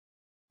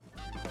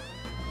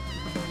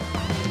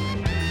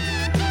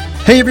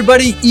Hey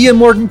everybody, Ian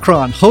Morgan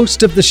Cron,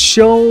 host of the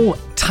show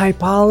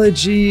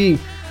Typology,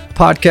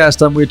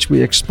 podcast on which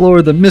we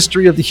explore the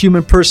mystery of the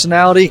human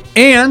personality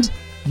and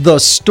the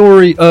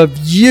story of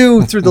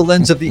you through the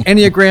lens of the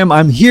Enneagram.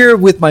 I'm here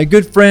with my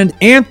good friend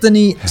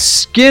Anthony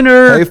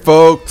Skinner. Hey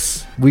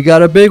folks. We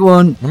got a big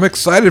one. I'm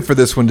excited for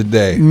this one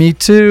today. Me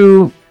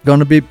too.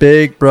 Gonna be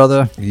big,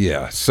 brother.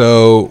 Yeah,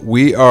 so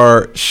we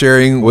are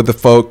sharing with the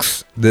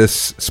folks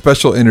this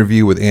special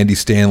interview with Andy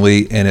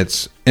Stanley, and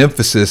its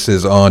emphasis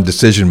is on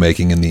decision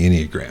making in the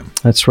Enneagram.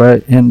 That's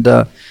right. And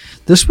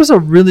this was a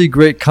really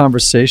great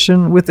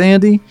conversation with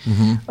Andy.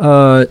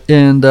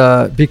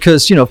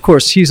 Because, of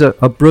course, he's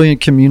a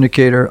brilliant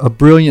communicator, a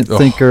brilliant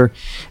thinker.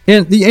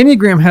 And the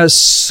Enneagram has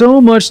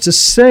so much to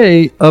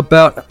say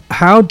about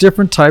how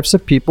different types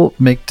of people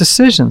make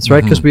decisions,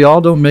 right? Because we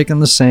all don't make them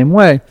the same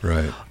way.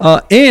 Right.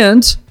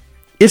 And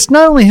it's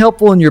not only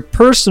helpful in your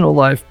personal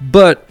life,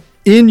 but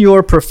in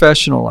your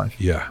professional life.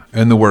 Yeah,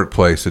 in the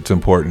workplace, it's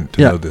important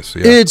to know this.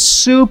 Yeah. It's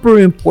super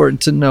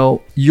important to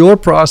know your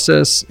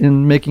process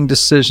in making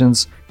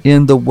decisions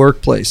in the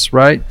workplace,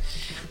 right?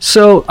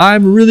 So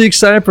I'm really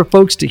excited for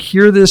folks to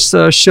hear this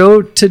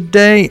show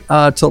today,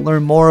 to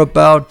learn more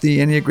about the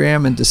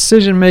Enneagram and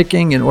decision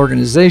making and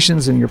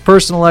organizations in your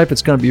personal life.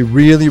 It's going to be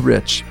really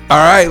rich. All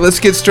right, let's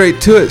get straight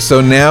to it.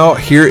 So now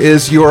here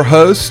is your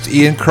host,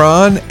 Ian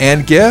Cron,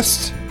 and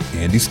guest,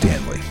 Andy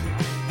Stanley.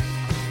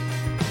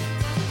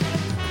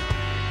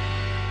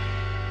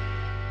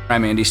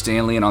 I'm Andy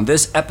Stanley, and on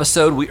this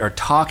episode, we are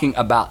talking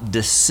about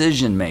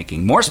decision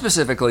making. More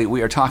specifically,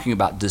 we are talking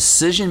about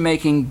decision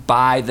making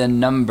by the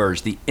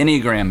numbers, the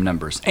Enneagram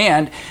numbers.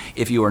 And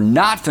if you are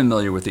not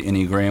familiar with the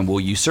Enneagram, well,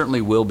 you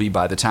certainly will be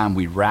by the time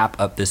we wrap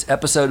up this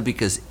episode,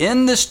 because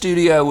in the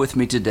studio with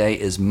me today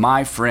is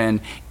my friend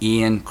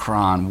Ian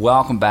Cron.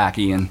 Welcome back,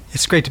 Ian.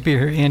 It's great to be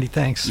here, Andy.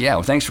 Thanks. Yeah,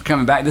 well, thanks for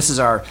coming back. This is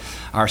our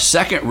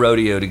second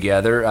rodeo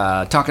together,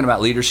 talking about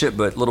leadership,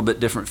 but a little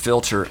bit different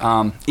filter.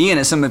 Ian,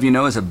 as some of you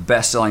know, is a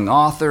best-selling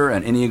author,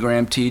 an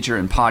Enneagram teacher,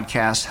 and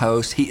podcast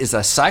host. He is a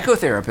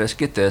psychotherapist,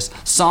 get this,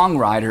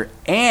 songwriter,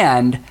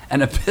 and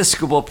an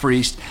Episcopal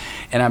priest,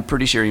 and I'm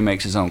pretty sure he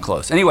makes his own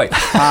clothes. Anyway,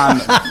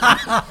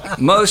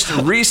 most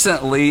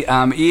recently,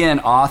 Ian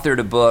authored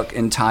a book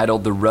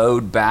entitled The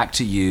Road Back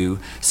to You,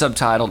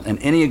 subtitled An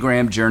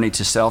Enneagram Journey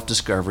to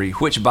Self-Discovery,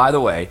 which, by the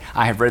way,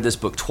 I have read this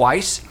book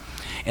twice,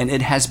 and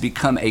it has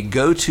become a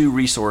go-to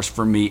resource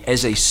for me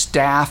as a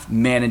staff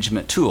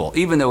management tool,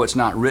 even though it's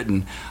not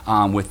written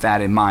with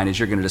that in mind. As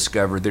you're going to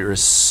discover, there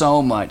is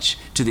so much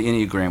to the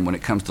Enneagram when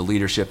it comes to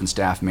leadership and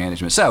staff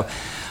management. So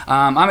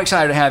I'm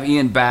excited to have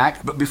Ian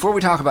back. But before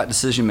we talk about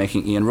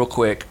decision-making, Ian, real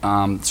quick,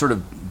 sort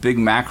of big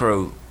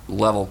macro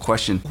level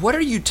question. What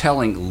are you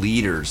telling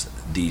leaders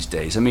these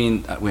days? I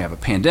mean, we have a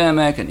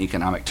pandemic, an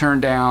economic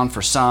turndown.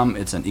 For some,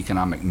 it's an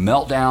economic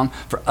meltdown.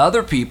 For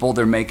other people,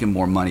 they're making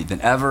more money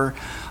than ever.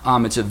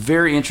 It's a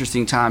very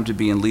interesting time to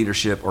be in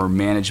leadership or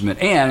management.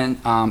 And,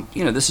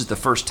 this is the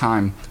first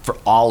time for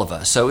all of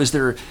us. So is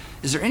there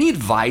any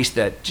advice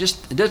that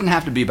it doesn't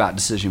have to be about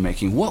decision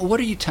making? What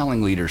are you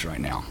telling leaders right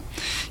now?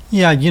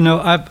 Yeah,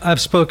 I've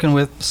spoken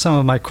with some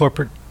of my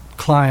corporate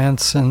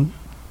clients and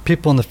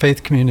people in the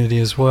faith community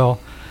as well.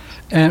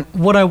 And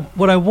what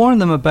I warn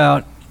them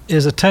about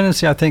is a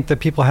tendency I think that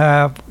people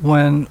have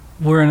when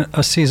we're in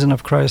a season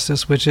of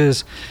crisis, which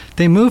is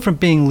they move from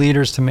being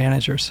leaders to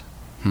managers.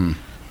 And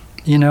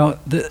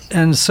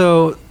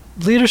so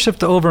leadership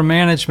to over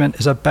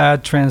management is a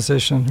bad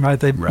transition, right?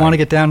 They want to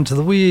get down into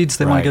the weeds.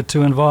 They want to get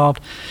too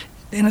involved.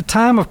 In a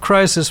time of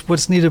crisis,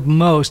 what's needed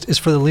most is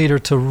for the leader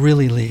to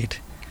really lead,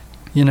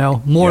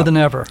 more than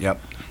ever.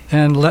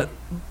 And let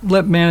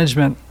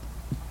management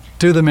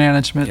do the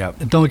management.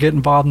 And don't get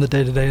involved in the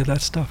day-to-day of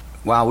that stuff.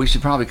 Wow, we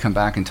should probably come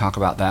back and talk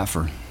about that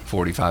for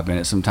 45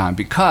 minutes sometime,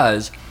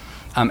 because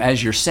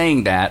as you're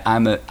saying that,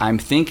 I'm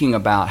thinking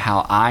about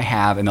how I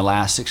have in the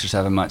last 6 or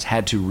 7 months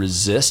had to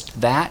resist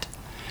that,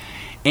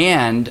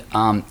 and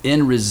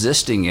in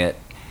resisting it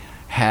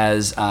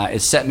has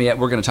it set me up.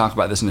 We're going to talk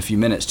about this in a few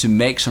minutes, to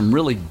make some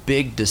really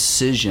big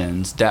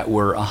decisions that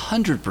were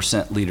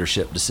 100%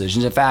 leadership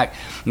decisions. In fact,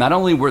 not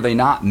only were they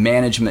not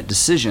management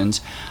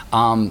decisions,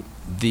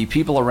 the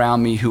people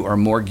around me who are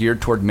more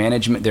geared toward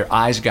management, their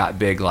eyes got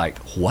big like,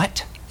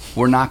 what?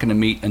 We're not going to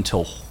meet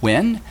until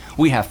when?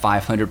 We have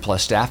 500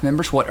 plus staff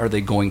members. What are they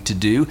going to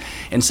do?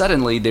 And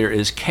suddenly there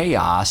is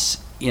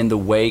chaos in the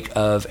wake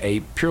of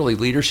a purely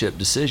leadership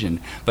decision.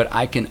 But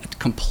I can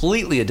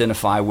completely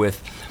identify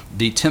with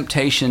the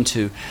temptation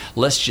to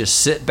let's just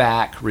sit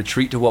back,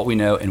 retreat to what we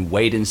know, and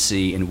wait and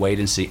see.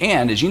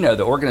 And as you know,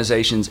 the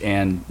organizations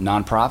and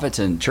nonprofits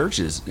and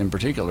churches in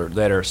particular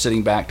that are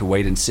sitting back to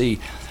wait and see,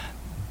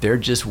 they're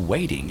just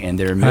waiting, and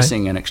they're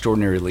missing an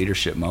extraordinary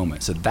leadership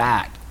moment. So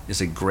that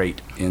is a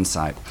great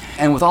insight.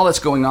 And with all that's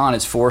going on,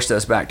 it's forced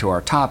us back to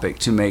our topic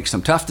to make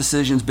some tough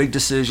decisions, big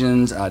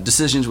decisions,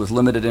 decisions with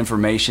limited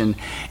information.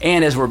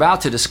 And as we're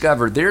about to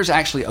discover, there's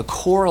actually a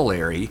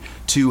corollary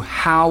to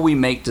how we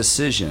make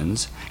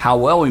decisions, how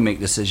well we make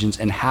decisions,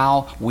 and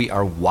how we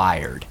are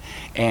wired.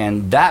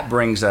 And that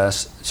brings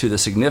us to the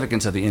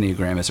significance of the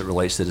Enneagram as it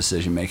relates to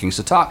decision making.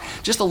 So talk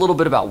just a little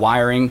bit about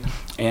wiring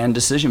and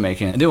decision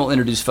making, and then we'll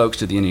introduce folks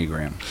to the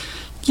Enneagram.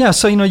 Yeah,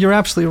 so you're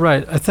absolutely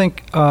right. I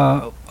think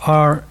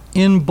our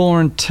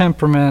inborn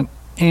temperament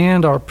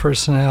and our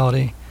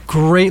personality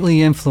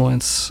greatly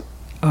influence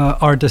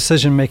our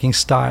decision-making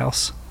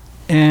styles.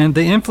 And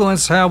they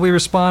influence how we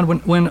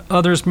respond when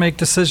others make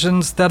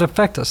decisions that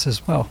affect us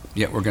as well.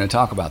 Yeah, we're going to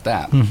talk about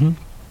that. Mm-hmm.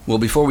 Well,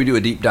 before we do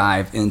a deep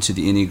dive into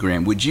the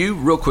Enneagram, would you,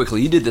 real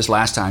quickly, you did this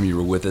last time you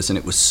were with us, and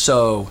it was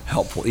so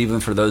helpful, even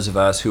for those of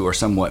us who are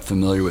somewhat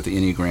familiar with the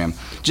Enneagram.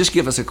 Just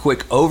give us a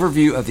quick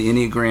overview of the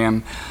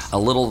Enneagram, a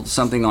little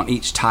something on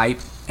each type,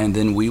 and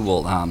then we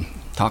will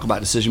talk about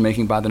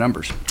decision-making by the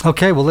numbers.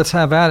 Okay, well, let's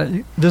have at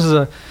it. This is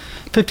a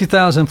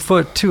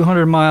 50,000-foot,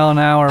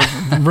 200-mile-an-hour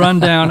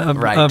rundown of,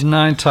 Right. of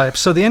 9 types.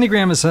 So the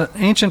Enneagram is an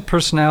ancient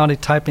personality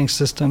typing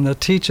system that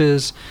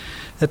teaches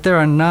that there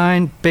are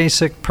 9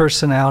 basic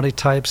personality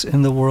types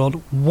in the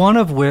world, one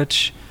of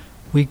which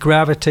we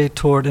gravitate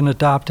toward and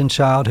adopt in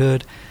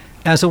childhood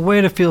as a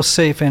way to feel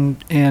safe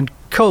and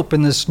cope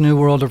in this new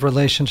world of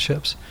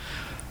relationships.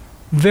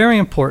 Very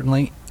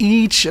importantly,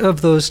 each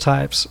of those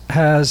types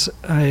has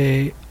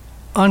a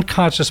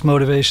unconscious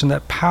motivation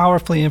that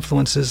powerfully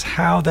influences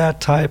how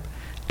that type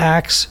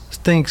acts,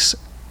 thinks,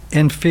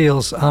 and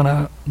feels on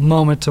a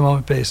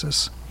moment-to-moment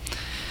basis.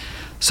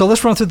 So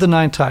let's run through the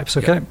 9 types,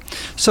 okay? Yep.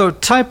 So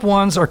type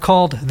 1s are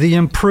called the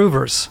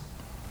improvers.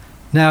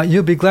 Now,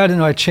 you'll be glad to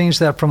know I changed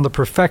that from the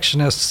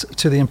perfectionists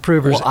to the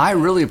improvers. Well, I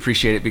really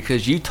appreciate it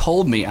because you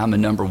told me I'm a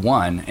number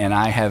 1, and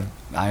I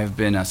have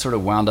been sort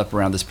of wound up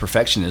around this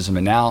perfectionism,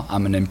 and now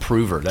I'm an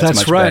improver. That's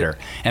much right. better.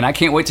 And I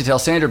can't wait to tell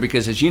Sandra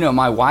because, as you know,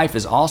 my wife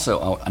is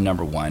also a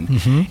number 1,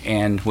 Mm-hmm.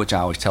 and which I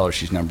always tell her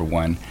she's number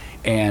 1.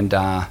 And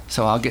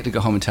so I'll get to go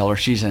home and tell her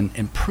she's an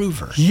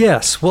improver.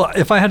 Yes. Well,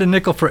 if I had a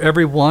nickel for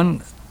every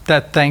one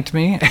that thanked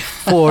me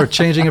for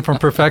changing it from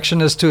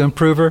perfectionist to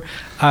improver,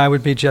 I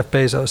would be Jeff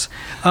Bezos.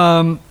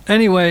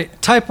 Anyway,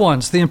 type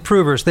 1s, the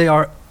improvers, they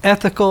are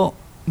ethical,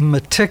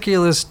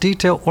 meticulous,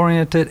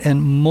 detail-oriented,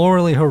 and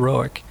morally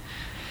heroic.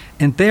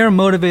 And they are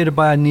motivated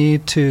by a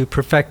need to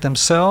perfect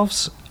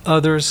themselves,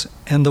 others,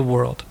 and the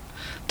world.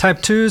 Type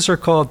 2s are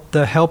called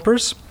the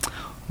helpers,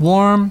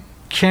 warm,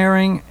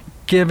 caring,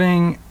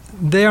 giving.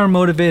 They are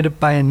motivated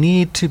by a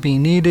need to be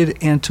needed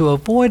and to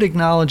avoid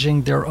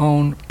acknowledging their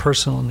own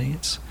personal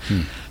needs.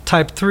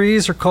 Type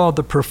 3s are called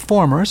the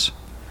performers.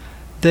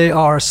 They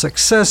are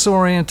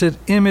success-oriented,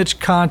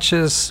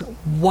 image-conscious,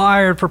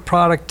 wired for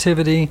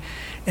productivity,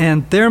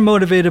 and they're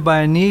motivated by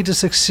a need to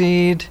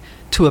succeed,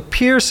 to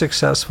appear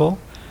successful,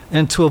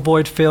 and to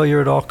avoid failure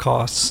at all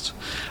costs.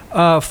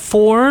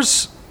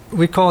 4s,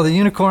 we call the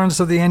unicorns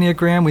of the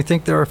Enneagram. We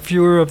think there are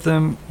fewer of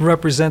them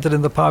represented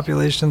in the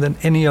population than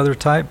any other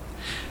type.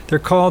 They're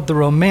called the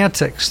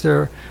romantics.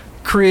 They're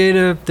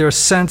creative, they're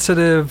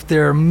sensitive,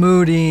 they're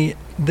moody,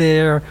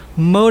 they're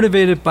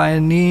motivated by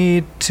a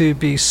need to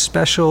be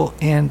special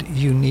and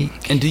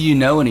unique. And do you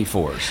know any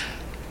 4s?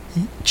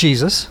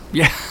 Jesus.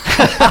 Yeah.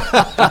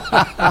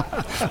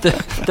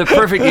 the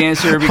perfect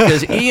answer,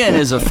 because Ian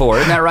is a 4.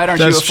 Isn't that right? Aren't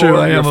That's you a 4? true.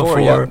 I You're am a 4.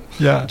 Yep.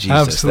 Yeah,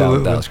 Jesus,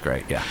 absolutely. That was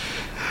great. Yeah.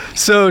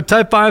 So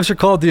type 5s are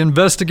called the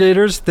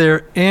investigators.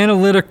 They're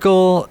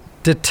analytical,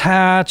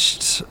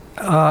 detached,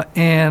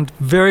 and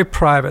very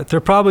private. They're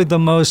probably the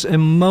most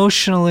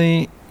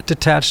emotionally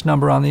detached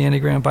number on the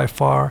Enneagram by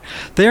far.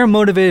 They are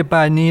motivated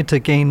by a need to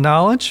gain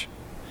knowledge,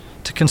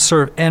 to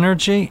conserve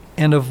energy,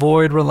 and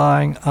avoid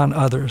relying on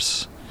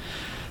others.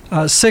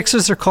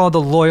 6s are called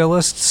the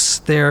loyalists.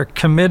 They're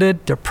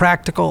committed, they're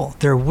practical,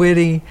 they're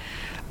witty.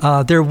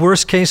 They're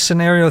worst-case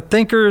scenario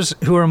thinkers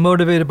who are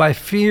motivated by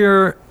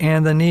fear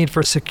and the need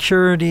for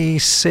security,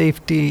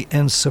 safety,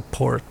 and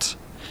support.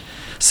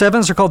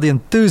 7s are called the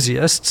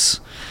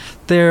enthusiasts.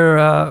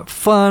 They're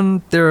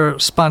fun, they're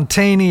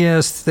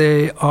spontaneous,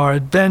 they are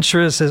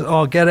adventurous as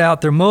all get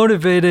out. They're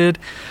motivated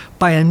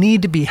by a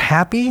need to be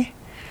happy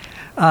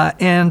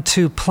and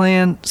to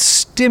plan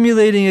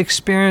stimulating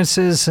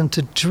experiences and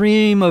to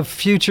dream of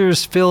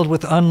futures filled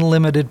with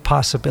unlimited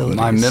possibilities.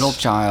 My middle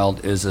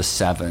child is a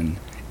 7,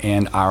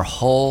 and our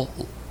whole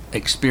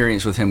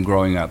experience with him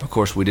growing up, of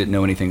course, we didn't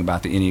know anything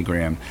about the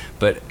Enneagram,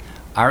 but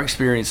our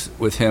experience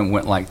with him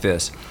went like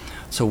this.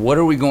 So what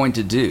are we going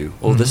to do?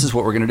 Well, this is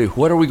what we're going to do.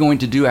 What are we going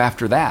to do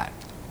after that?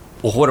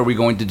 Well, what are we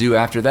going to do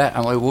after that?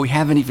 I'm like, well, we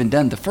haven't even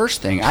done the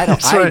first thing. I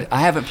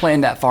haven't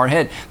planned that far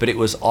ahead, but it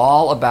was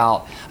all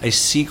about a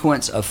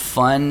sequence of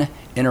fun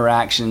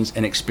interactions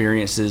and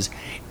experiences.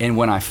 And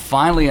when I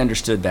finally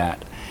understood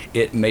that,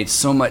 it made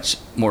so much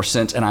more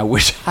sense, and I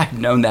wish I'd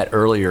known that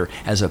earlier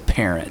as a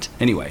parent.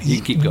 Anyway, you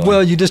can keep going.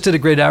 Well, you just did a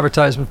great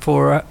advertisement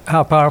for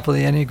how powerful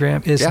the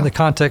Enneagram is in the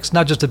context,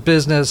 not just of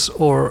business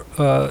or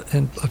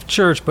of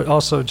church, but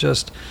also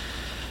just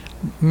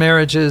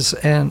marriages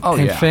and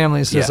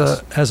families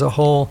as a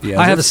whole. Yeah,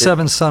 I have a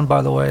 7th son,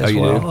 by the way, as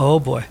well. Do? Oh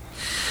boy.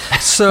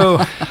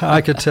 So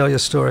I could tell you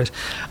stories.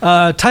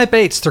 Type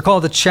 8s, they're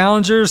called the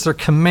challengers. They're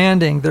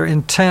commanding, they're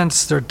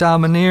intense, they're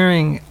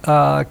domineering,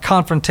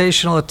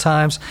 confrontational at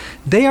times.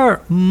 They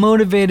are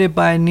motivated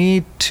by a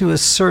need to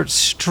assert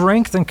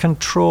strength and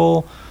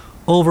control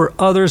over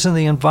others in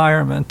the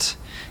environment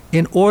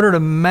in order to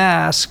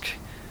mask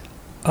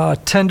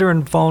tender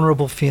and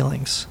vulnerable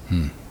feelings.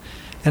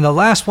 And the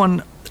last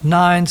one,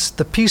 9s,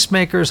 the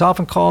peacemakers,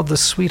 often called the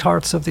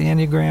sweethearts of the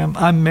Enneagram.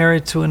 I'm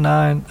married to a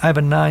 9. I have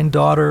a 9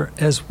 daughter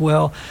as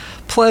well.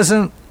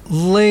 Pleasant,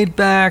 laid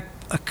back,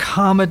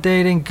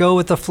 accommodating, go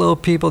with the flow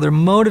people. They're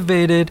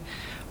motivated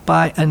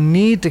by a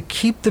need to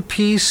keep the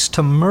peace,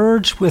 to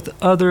merge with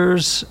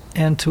others,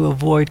 and to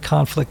avoid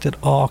conflict at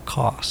all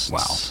costs.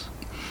 Wow.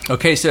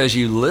 Okay, so as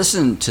you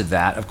listen to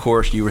that, of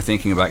course, you were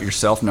thinking about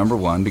yourself, number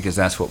one, because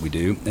that's what we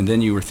do. And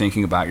then you were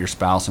thinking about your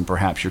spouse and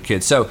perhaps your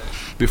kids. So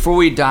before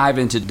we dive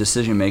into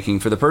decision making,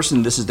 for the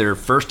person, this is their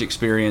first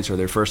experience or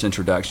their first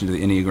introduction to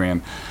the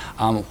Enneagram,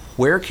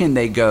 where can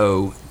they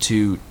go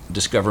to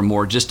discover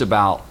more just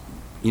about,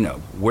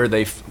 where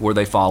they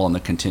fall on the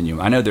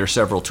continuum? I know there are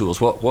several tools.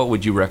 What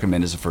would you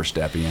recommend as a first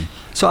step, Ian?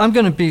 So I'm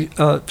going to be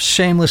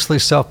shamelessly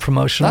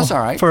self-promotional. That's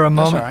all right. For a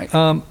moment. That's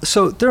all right.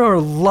 So there are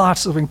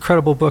lots of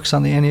incredible books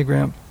on the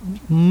Enneagram.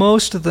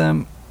 Most of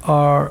them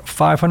are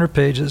 500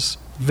 pages,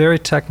 very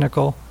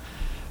technical,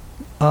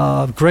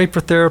 great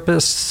for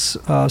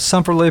therapists,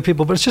 some for lay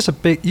people, but it's just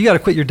you got to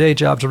quit your day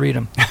job to read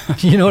them.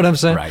 You know what I'm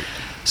saying? Right.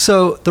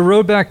 So The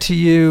Road Back to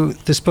You,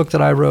 this book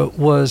that I wrote,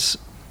 was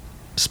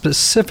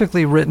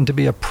specifically written to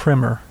be a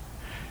primer.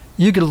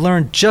 You could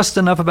learn just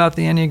enough about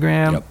the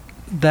Enneagram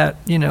that,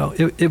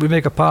 it would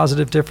make a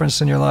positive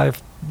difference in your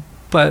life.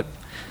 But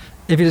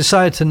if you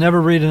decide to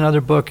never read another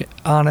book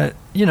on it,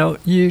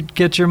 you'd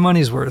get your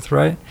money's worth,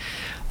 right?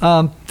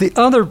 The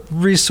other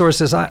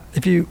resources,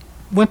 if you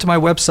went to my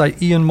website,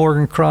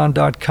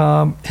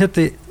 ianmorgancron.com, hit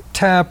the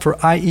tab for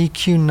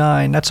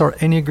IEQ9, that's our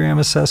Enneagram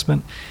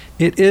assessment.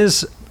 It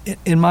is,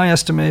 in my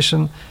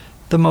estimation,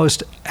 the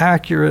most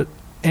accurate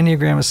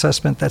Enneagram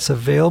assessment that's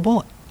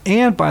available.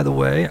 And by the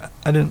way,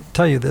 I didn't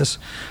tell you this,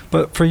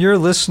 but for your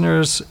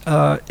listeners,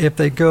 if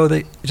they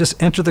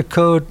just enter the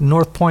code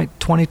NorthPoint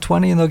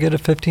 2020 and they'll get a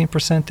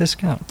 15%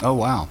 discount. Oh,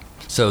 wow.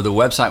 So the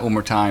website one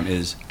more time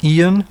is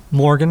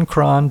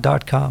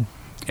ianmorgancron.com.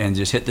 And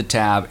just hit the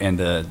tab and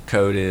the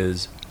code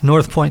is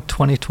NorthPoint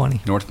 2020.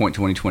 NorthPoint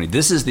 2020.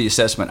 This is the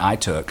assessment I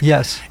took.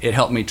 Yes. It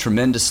helped me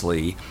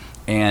tremendously.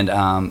 And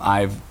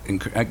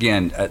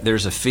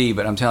there's a fee,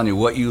 but I'm telling you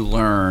what you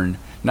learn,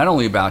 not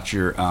only about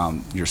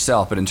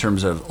yourself, but in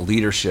terms of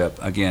leadership,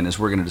 again, as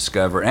we're going to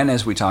discover, and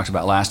as we talked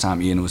about last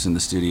time Ian was in the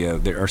studio,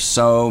 there are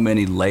so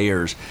many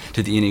layers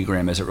to the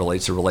Enneagram as it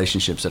relates to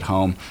relationships at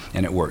home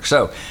and at work.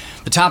 So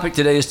the topic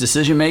today is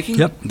decision making.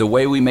 Yep. The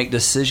way we make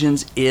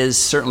decisions is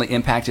certainly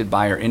impacted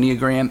by our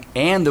Enneagram,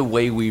 and the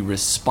way we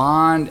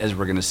respond, as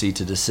we're going to see,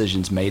 to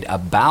decisions made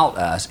about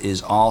us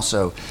is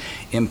also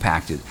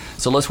impacted.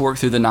 So let's work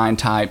through the 9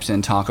 types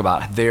and talk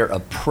about their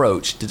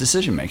approach to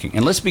decision making.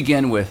 And let's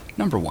begin with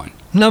number one.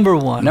 Number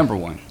one.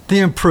 The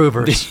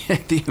improvers.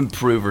 The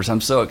improvers.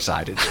 I'm so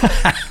excited.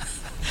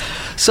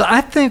 So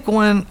I think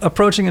when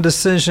approaching a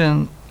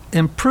decision,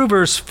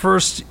 improvers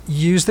first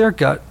use their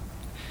gut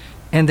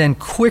and then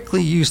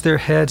quickly use their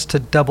heads to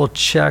double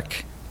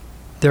check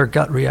their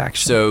gut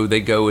reaction. So they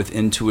go with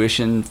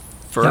intuition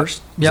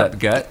first? Yep. Is that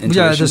gut?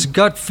 Intuition? Yeah, this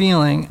gut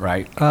feeling,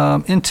 right.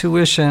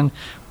 Intuition,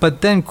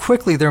 but then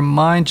quickly their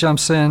mind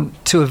jumps in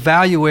to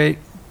evaluate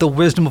the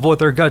wisdom of what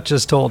their gut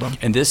just told them.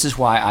 And this is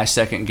why I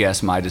second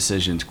guess my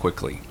decisions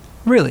quickly.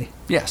 Really?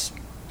 Yes.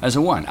 As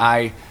a 1.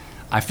 I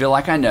feel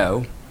like I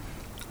know.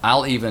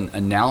 I'll even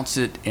announce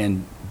it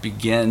and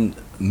begin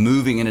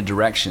moving in a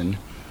direction.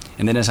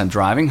 And then as I'm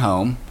driving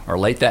home or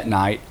late that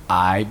night,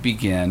 I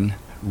begin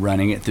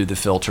running it through the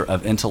filter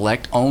of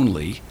intellect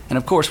only. And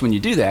of course, when you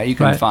do that, you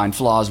can find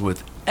flaws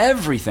with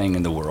everything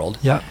in the world.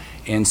 Yeah.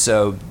 And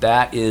so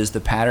that is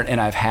the pattern. And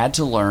I've had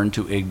to learn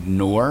to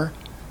ignore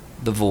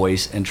the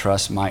voice and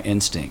trust my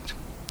instinct.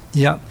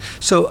 Yeah.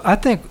 So I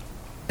think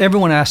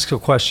everyone asks a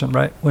question,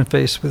 right, when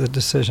faced with a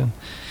decision.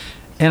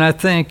 And I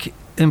think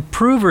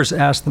improvers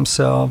ask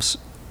themselves,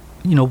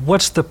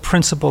 what's the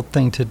principled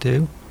thing to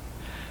do?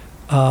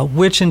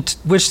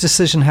 Which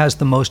decision has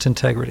the most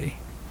integrity?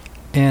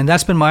 And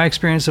that's been my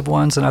experience of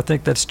 1s, and I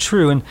think that's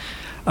true. And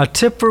a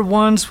tip for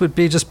 1s would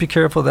be just be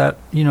careful that,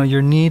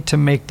 your need to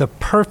make the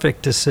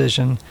perfect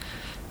decision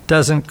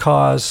doesn't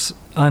cause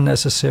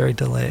unnecessary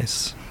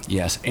delays.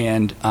 Yes,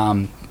 and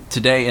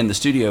today in the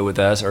studio with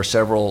us are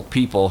several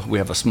people. We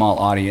have a small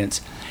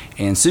audience.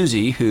 And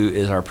Susie, who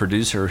is our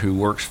producer who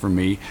works for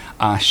me,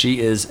 she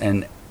is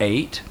an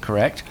 8,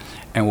 correct?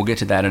 And we'll get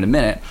to that in a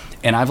minute.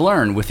 And I've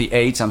learned with the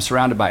 8s, I'm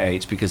surrounded by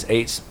 8s because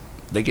 8s,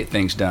 they get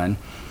things done,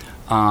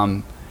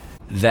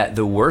 that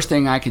the worst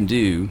thing I can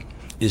do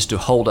is to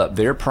hold up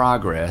their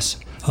progress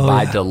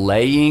by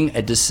delaying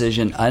a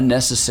decision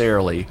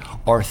unnecessarily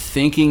or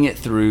thinking it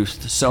through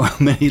so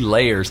many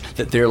layers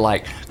that they're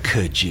like,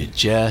 could you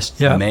just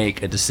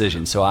make a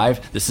decision? So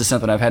this is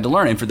something I've had to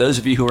learn. And for those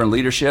of you who are in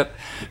leadership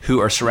who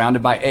are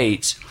surrounded by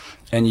 8s,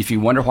 and if you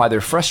wonder why they're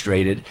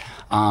frustrated,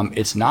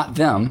 it's not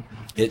them.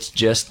 It's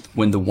just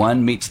when the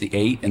 1 meets the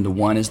 8 and the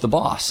 1 is the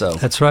boss. So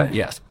that's right.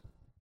 Yes.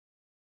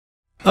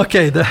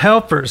 Okay, the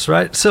helpers,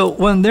 right? So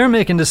when they're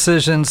making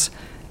decisions,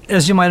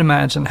 as you might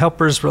imagine,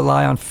 helpers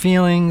rely on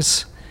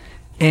feelings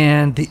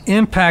and the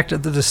impact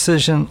of the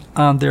decision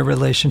on their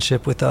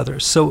relationship with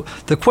others. So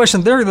the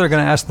question they're going to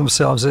ask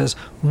themselves is,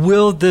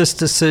 will this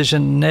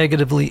decision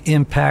negatively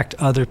impact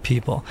other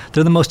people?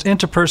 They're the most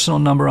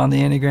interpersonal number on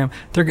the Enneagram.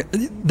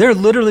 They're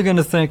literally going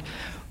to think,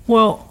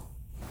 well,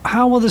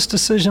 how will this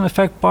decision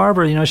affect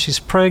Barbara? You know, she's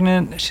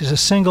pregnant, she's a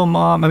single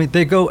mom. I mean,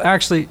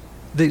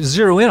 they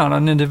zero in on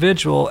an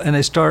individual and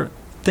they start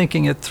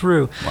thinking it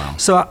through. Wow.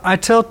 So I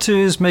tell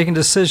 2s making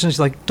decisions,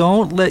 like,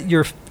 don't let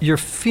your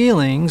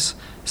feelings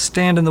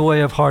stand in the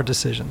way of hard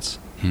decisions.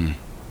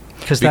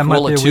 Because that might be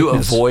a weakness. Will a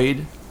 2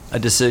 avoid a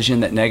decision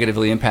that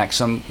negatively impacts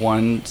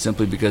someone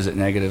simply because it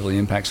negatively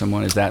impacts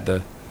someone? Is that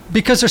the...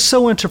 Because they're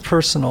so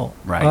interpersonal.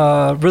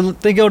 Right.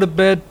 They go to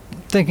bed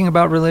thinking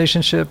about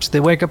relationships. They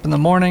wake up in the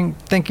morning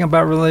thinking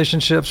about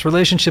relationships.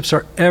 Relationships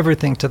are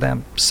everything to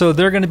them. So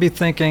they're going to be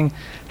thinking,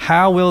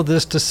 how will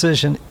this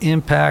decision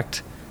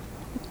impact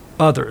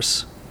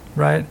others,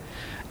 right?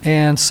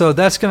 And so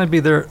that's going to be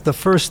the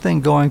first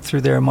thing going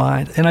through their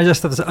mind. And I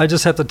just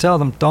have to tell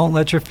them, don't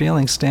let your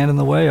feelings stand in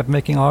the way of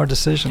making a hard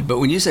decision. But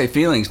when you say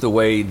feelings, the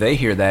way they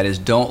hear that is,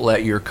 don't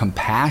let your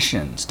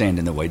compassion stand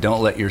in the way.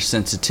 Don't let your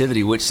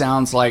sensitivity, which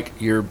sounds like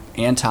your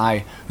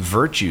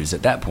anti-virtues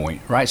at that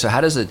point, right? So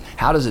how does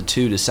a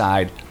 2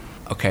 decide,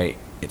 okay,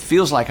 it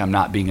feels like I'm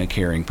not being a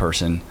caring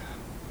person?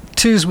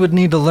 2s would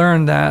need to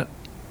learn that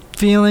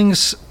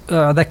feelings,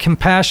 that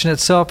compassion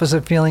itself is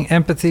a feeling,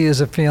 empathy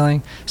is a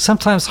feeling.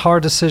 Sometimes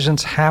hard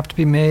decisions have to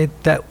be made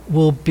that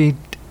will be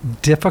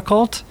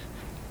difficult,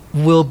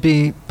 will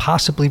be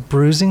possibly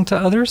bruising to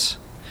others,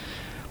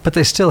 but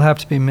they still have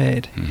to be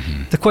made.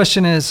 Mm-hmm. The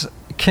question is,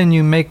 can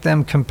you make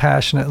them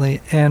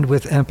compassionately and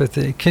with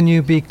empathy? Can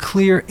you be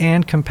clear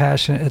and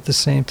compassionate at the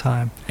same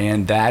time?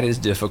 And that is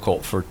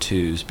difficult for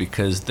 2s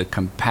because the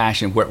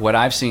compassion, what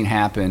I've seen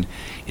happen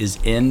is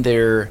in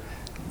their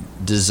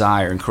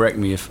desire, and correct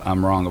me if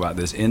I'm wrong about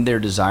this, in their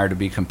desire to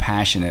be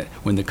compassionate,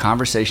 when the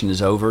conversation is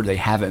over, they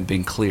haven't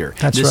been clear.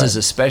 This is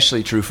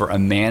especially true for a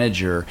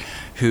manager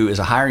who is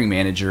a hiring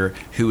manager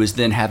who is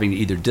then having to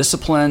either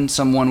discipline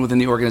someone within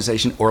the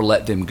organization or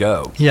let them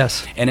go.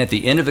 Yes. And at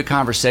the end of the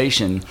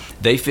conversation,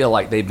 they feel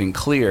like they've been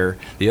clear.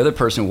 The other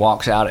person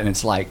walks out and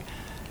it's like,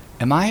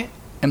 am I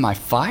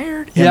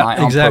fired? Am I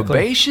on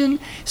probation?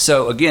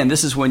 So again,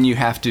 this is when you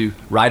have to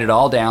write it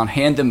all down,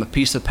 hand them a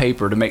piece of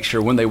paper to make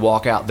sure when they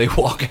walk out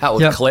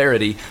with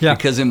clarity.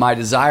 Because in my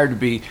desire to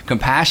be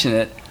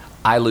compassionate,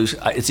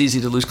 it's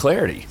easy to lose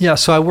clarity. Yeah,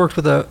 so I worked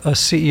with a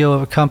CEO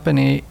of a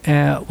company,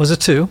 and was a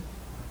 2,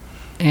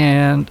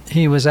 and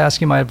he was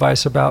asking my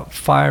advice about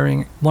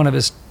firing one of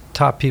his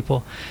top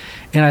people.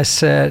 And I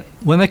said,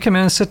 when they come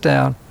in and sit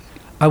down,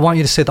 I want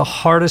you to say the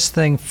hardest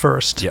thing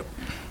first. Yep.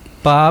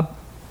 Bob,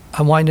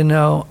 I want you to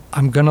know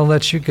I'm going to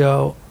let you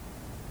go,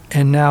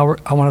 and now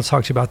I want to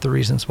talk to you about the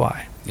reasons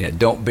why. Yeah,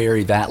 don't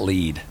bury that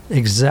lead.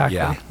 Exactly.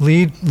 Yeah.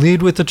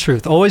 Lead with the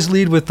truth. Always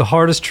lead with the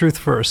hardest truth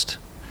first,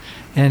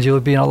 and you'll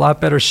be in a lot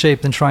better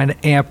shape than trying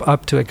to amp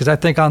up to it. Because I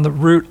think on the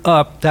route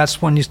up,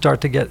 that's when you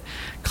start to get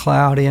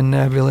cloudy and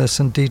nebulous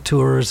and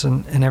detours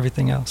and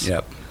everything else.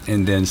 Yep.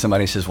 And then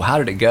somebody says, well, how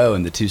did it go?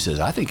 And the 2 says,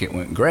 I think it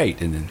went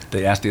great. And then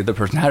they ask the other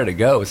person, how did it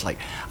go? It's like,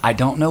 I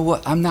don't know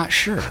I'm not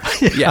sure.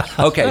 Yeah.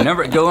 Okay.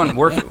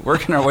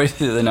 Working our way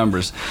through the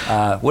numbers.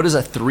 What does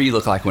a 3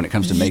 look like when it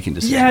comes to making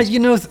decisions?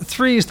 Yeah,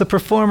 3s, the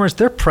performers,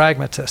 they're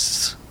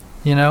pragmatists.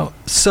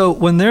 So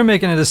when they're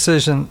making a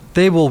decision,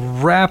 they will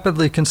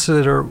rapidly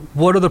consider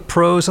what are the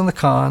pros and the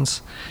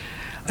cons,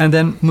 and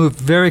then move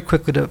very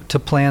quickly to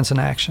plans and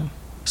action.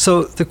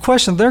 So the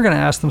question they're going to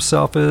ask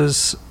themselves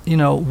is,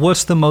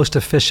 what's the most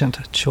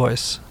efficient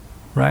choice,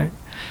 right?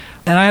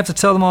 And I have to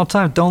tell them all the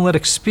time, don't let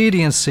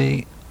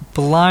expediency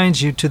blind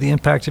you to the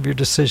impact of your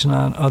decision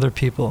on other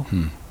people.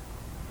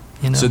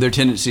 So their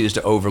tendency is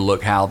to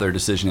overlook how their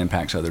decision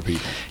impacts other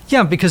people.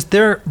 Yeah, because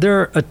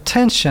their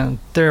attention,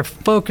 their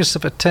focus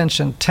of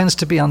attention tends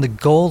to be on the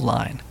goal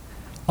line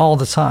all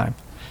the time.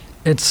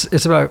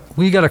 It's about,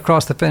 we got to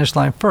cross the finish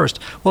line first.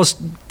 Well,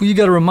 you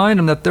got to remind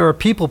them that there are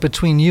people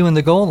between you and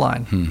the goal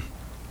line,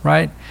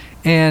 right?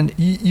 And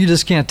you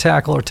just can't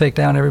tackle or take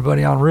down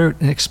everybody en route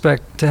and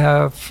expect to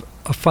have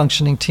a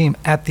functioning team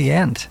at the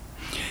end.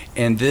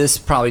 And this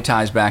probably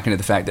ties back into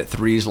the fact that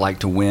 3s like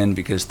to win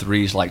because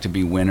 3s like to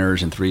be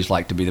winners and 3s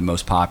like to be the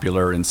most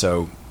popular. And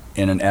so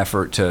in an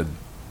effort to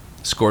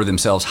score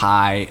themselves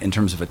high in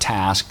terms of a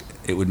task,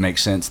 it would make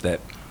sense that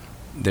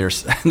their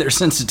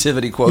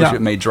sensitivity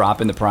quotient may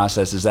drop in the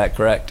process. Is that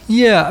correct?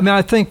 Yeah, I mean,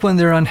 I think when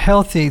they're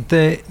unhealthy,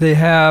 they're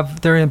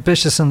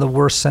ambitious in the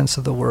worst sense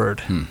of the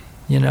word.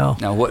 Now,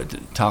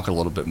 talk a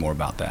little bit more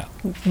about that.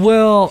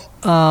 Well,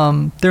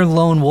 they're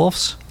lone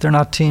wolves. They're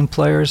not team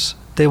players.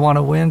 They want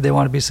to win. They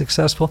want to be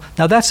successful.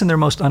 Now, that's in their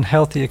most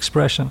unhealthy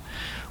expression.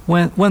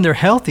 When they're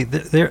healthy,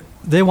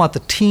 they want the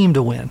team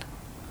to win,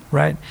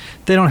 right?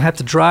 They don't have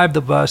to drive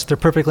the bus. They're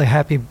perfectly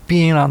happy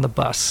being on the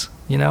bus,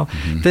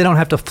 Mm-hmm. They don't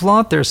have to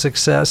flaunt their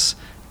success.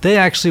 They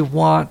actually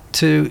want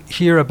to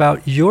hear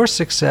about your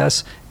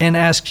success and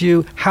ask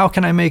you, how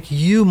can I make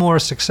you more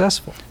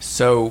successful?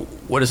 So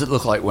what does it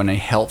look like when a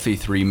healthy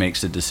 3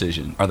 makes a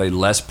decision? Are they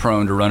less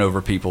prone to run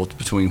over people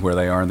between where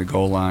they are and the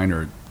goal line?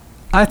 Or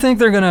I think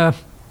they're going to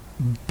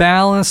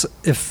balance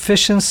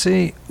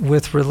efficiency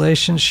with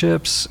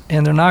relationships,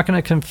 and they're not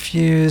going to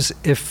confuse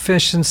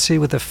efficiency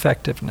with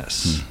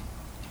effectiveness.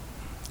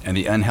 And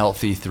the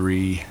unhealthy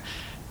 3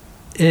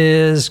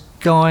 is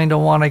going to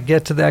want to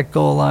get to that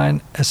goal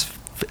line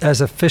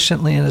as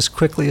efficiently and as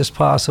quickly as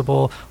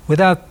possible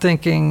without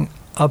thinking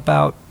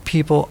about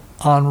people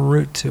en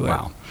route to it.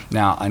 Wow.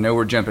 Now, I know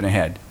we're jumping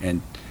ahead,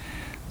 and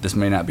this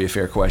may not be a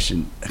fair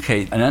question.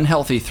 Okay, an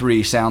unhealthy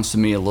 3 sounds to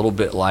me a little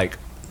bit like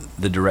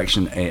the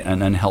direction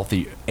an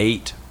unhealthy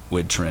 8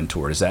 would trend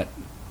toward. Is that?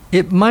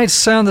 It might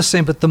sound the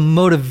same, but the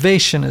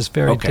motivation is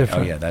very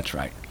different. Oh, yeah, that's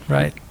right.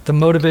 Right. The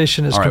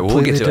motivation is completely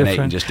we'll get to different. An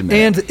 8 in just a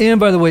minute. And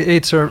by the way,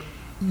 8s are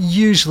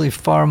usually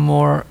far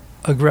more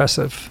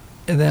aggressive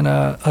than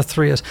a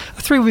 3 is.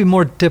 A 3 would be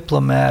more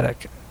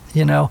diplomatic.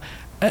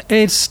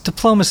 8s,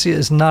 diplomacy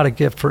is not a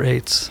gift for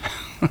 8s.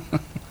 All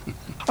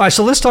right,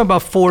 so let's talk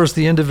about 4s,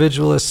 the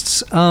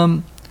individualists.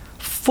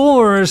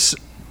 4s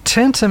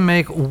tend to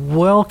make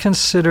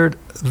well-considered,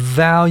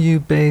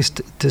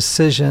 value-based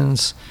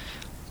decisions,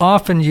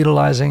 often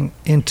utilizing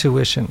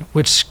intuition,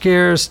 which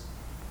scares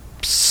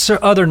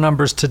other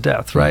numbers to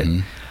death, right?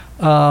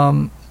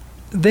 Mm-hmm.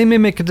 They may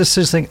make a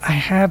decision saying, I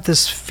have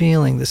this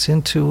feeling, this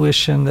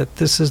intuition that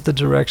this is the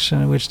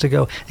direction in which to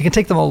go. It can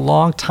take them a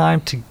long time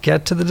to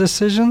get to the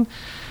decision,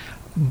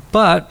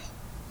 but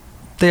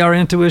they are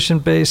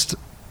intuition-based.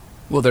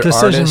 Well, they're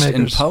decision artists makers.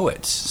 And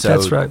poets. So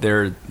that's right.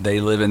 They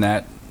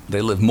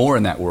live more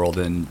in that world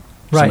than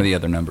some of the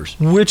other numbers.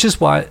 Which is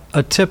why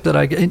a tip that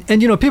I get,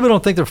 and people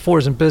don't think they're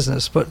 4s in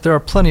business, but there are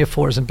plenty of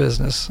 4s in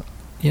business.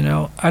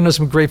 I know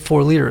some great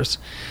 4 leaders.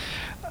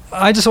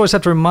 I just always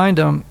have to remind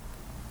them,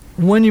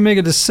 when you make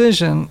a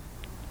decision,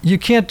 you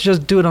can't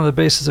just do it on the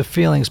basis of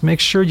feelings. Make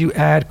sure you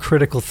add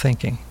critical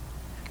thinking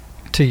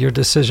to your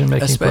decision-making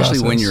process.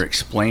 Especially when you're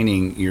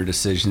explaining your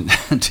decision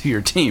to your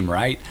team,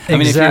 right? I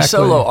mean, if you're a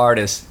solo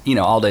artist,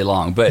 all day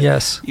long. But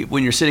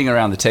when you're sitting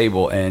around the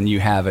table and you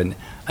have an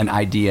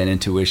idea and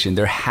intuition,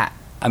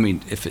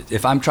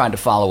 if I'm trying to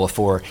follow a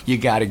 4, you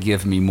got to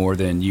give me more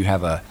than you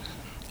have a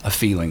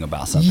feeling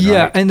about something.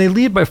 Yeah, right? and they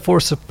lead by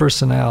force of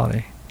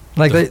personality.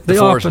 Like they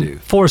often do.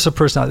 Force of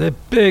personality. They're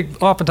big,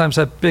 oftentimes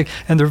have big,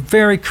 and they're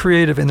very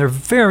creative and they're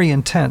very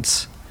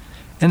intense,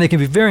 and they can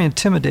be very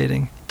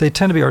intimidating. They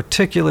tend to be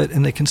articulate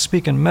and they can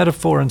speak in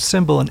metaphor and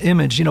symbol and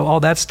image, all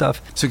that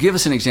stuff. So give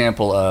us an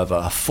example of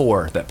a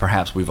 4 that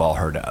perhaps we've all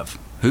heard of.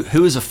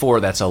 Who is a 4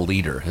 that's a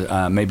leader,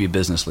 maybe a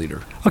business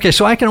leader? Okay,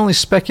 so I can only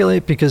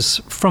speculate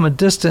because from a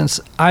distance,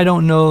 I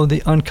don't know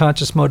the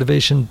unconscious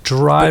motivation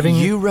driving.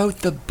 But you wrote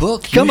the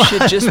book.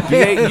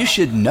 You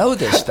should know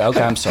this stuff.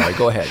 Okay, I'm sorry.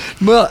 Go ahead.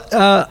 Well,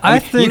 I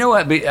think... You know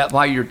what?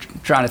 While you're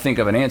trying to think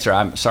of an answer,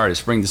 I'm sorry to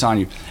spring this on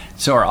you.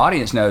 So our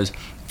audience knows,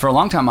 for a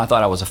long time I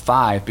thought I was a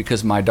 5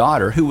 because my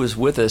daughter, who was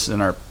with us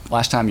in our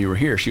last time you were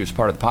here, she was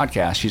part of the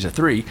podcast. She's a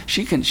 3.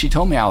 She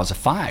told me I was a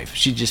 5.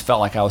 She just felt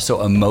like I was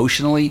so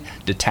emotionally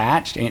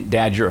detached. And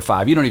Dad, you're a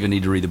 5. You don't even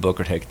need to read the book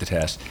or take the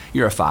test.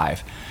 You're a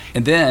 5.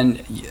 And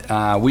then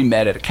we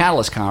met at a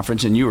Catalyst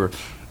conference, and we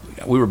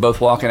were both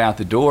walking out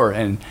the door,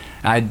 and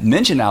I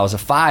mentioned I was a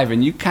 5,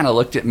 and you kind of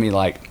looked at me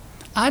like,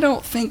 I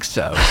don't think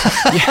so.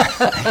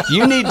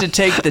 You need to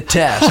take the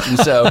test. And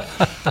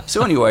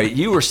so anyway,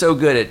 you were so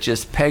good at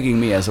just pegging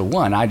me as a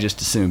 1, I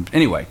just assumed.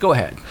 Anyway, go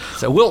ahead.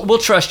 So we'll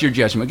trust your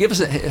judgment. Give us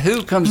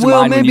who comes to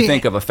mind when you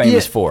think of a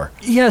famous 4?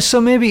 Yeah,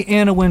 so maybe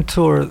Anna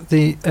Wintour,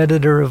 the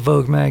editor of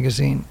Vogue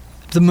magazine.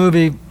 The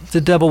movie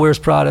The Devil Wears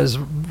Prada is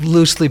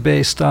loosely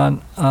based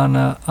on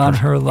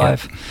her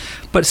life. Yep.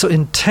 But so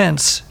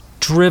intense,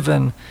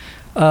 driven.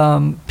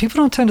 People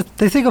don't tend to,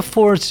 they think of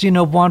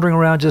 4s, wandering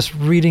around just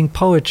reading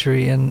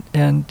poetry and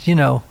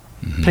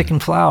mm-hmm. picking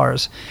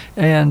flowers.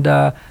 And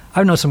I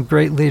know some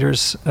great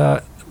leaders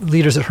at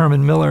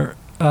Herman Miller,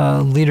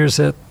 leaders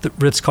at the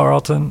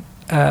Ritz-Carlton,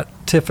 at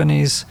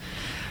Tiffany's.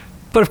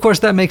 But of course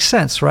that makes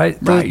sense, right?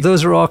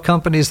 Those are all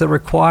companies that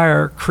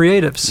require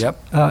creatives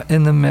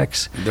in the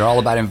mix. They're all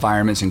about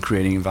environments and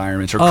creating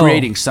environments or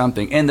creating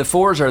something. And the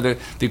 4s are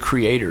the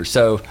creators.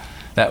 So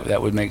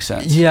that would make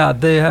sense. Yeah,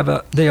 they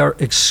are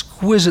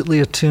exquisitely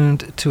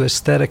attuned to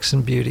aesthetics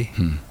and beauty.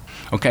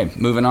 Okay,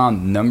 moving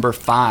on. Number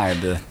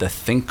 5, the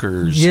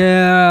thinkers.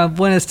 Yeah,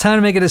 when it's time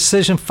to make a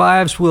decision,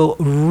 5s will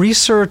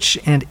research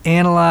and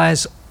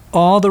analyze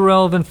all the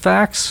relevant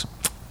facts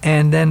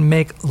and then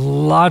make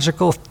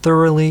logical,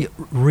 thoroughly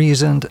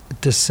reasoned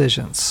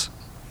decisions.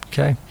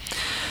 Okay?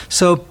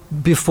 So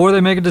before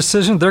they make a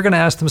decision, they're going to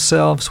ask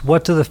themselves,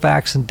 what do the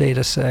facts and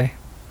data say?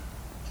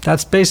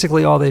 That's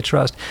basically all they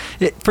trust.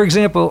 For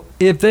example,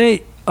 if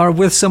they are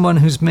with someone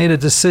who's made a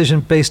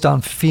decision based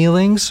on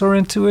feelings or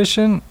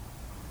intuition,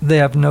 they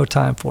have no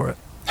time for it.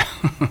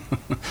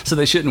 So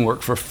they shouldn't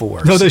work for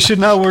 4s. No, they should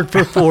not work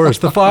for 4s.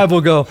 The 5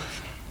 will go,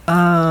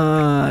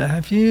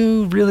 have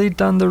you really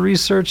done the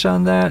research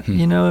on that?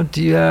 You know,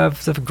 do you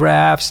have the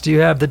graphs? Do you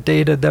have the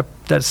data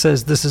that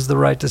says this is the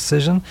right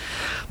decision?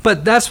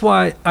 But that's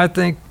why I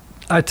think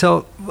I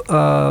tell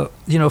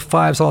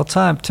 5s all the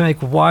time, to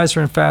make wiser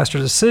and faster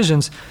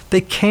decisions,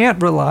 they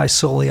can't rely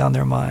solely on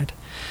their mind.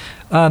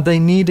 They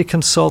need to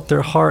consult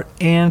their heart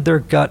and their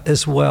gut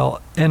as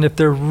well. And if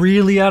they're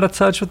really out of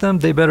touch with them,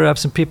 they better have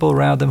some people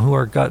around them who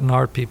are gut and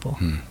heart people.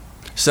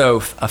 So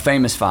a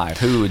famous 5.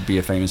 Who would be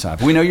a famous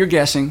 5? We know you're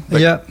guessing.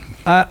 Yeah,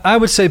 I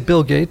would say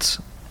Bill Gates.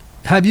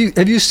 Have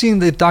you seen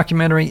the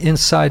documentary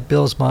Inside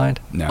Bill's Mind?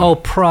 No. Oh,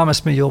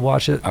 promise me you'll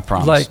watch it. I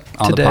promise. Like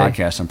on today. The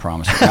podcast, I'm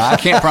promising. No, I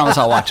can't promise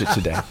I'll watch it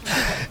today.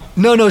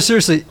 No,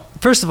 seriously.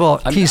 First of all,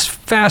 he's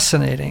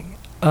fascinating.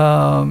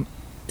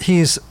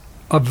 He's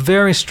a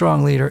very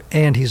strong leader,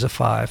 and he's a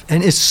 5.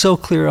 And it's so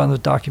clear on the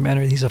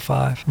documentary he's a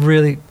 5.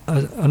 Really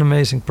an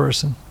amazing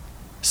person.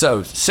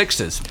 So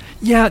 6s.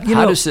 Yeah,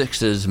 How do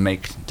 6s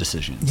make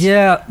decisions?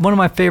 Yeah, one of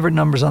my favorite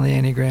numbers on the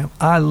Enneagram.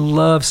 I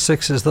love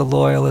 6s, the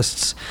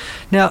loyalists.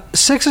 Now,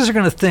 6s are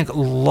going to think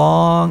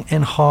long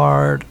and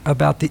hard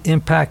about the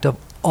impact of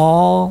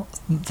all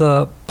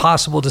the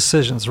possible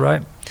decisions,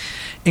 right?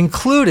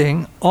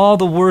 Including all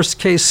the worst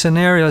case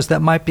scenarios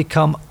that might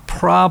become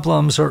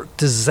problems or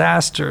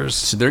disasters.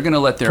 So they're going to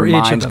let their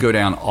minds go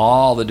down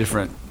all the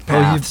different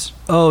paths.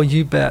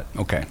 You bet.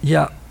 Okay.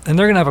 Yeah. And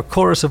they're going to have a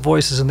chorus of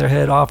voices in their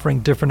head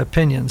offering different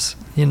opinions,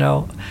 you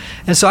know.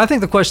 And so I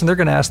think the question they're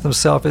going to ask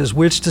themselves is,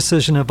 which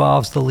decision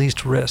involves the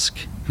least risk?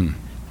 I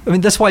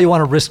mean, that's why you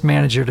want a risk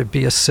manager to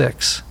be a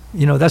 6.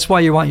 You know, that's why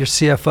you want your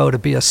CFO to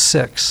be a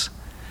 6,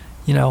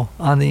 you know,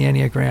 on the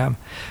Enneagram.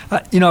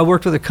 I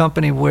worked with a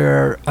company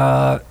where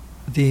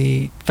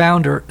the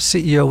founder,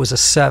 CEO, was a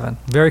 7.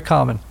 Very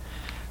common.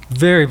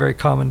 Very, very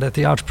common that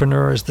the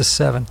entrepreneur is the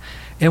 7.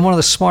 And one of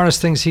the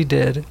smartest things he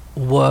did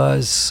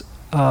was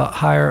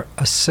hire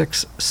a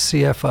 6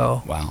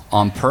 CFO. Wow.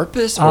 On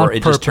purpose, or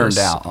it just turned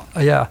out?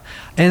 Yeah.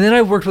 And then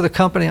I worked with a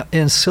company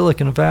in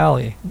Silicon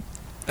Valley.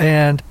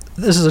 And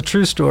this is a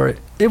true story.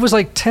 It was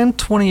like 10,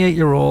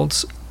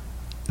 28-year-olds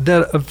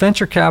that a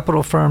venture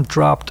capital firm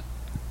dropped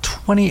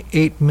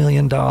 $28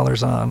 million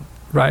on,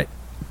 right?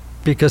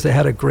 Because they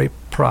had a great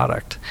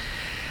product.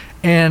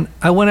 And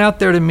I went out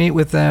there to meet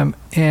with them,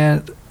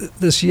 and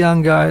this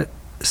young guy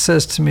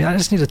says to me, I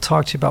just need to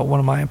talk to you about one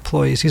of my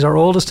employees. He's our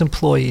oldest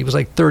employee. He was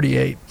like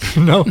 38,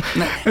 you know.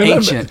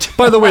 Ancient.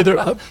 By the way,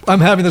 I'm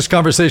having this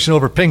conversation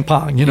over ping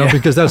pong, you know,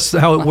 because that's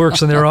how it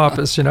works in their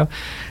office, you know.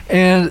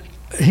 And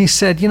he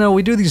said,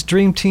 we do these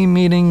dream team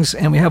meetings,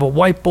 and we have a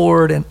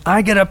whiteboard, and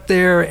I get up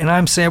there, and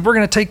I'm saying, we're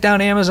going to take down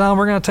Amazon,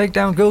 we're going to take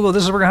down Google,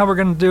 this is how we're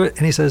going to do it.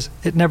 And he says,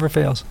 it never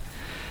fails.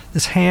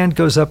 This hand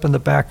goes up in the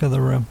back of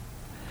the room,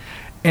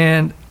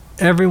 and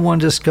everyone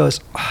just goes,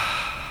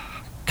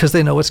 because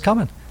they know what's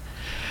coming.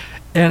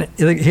 And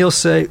he'll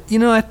say,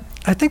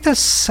 I think that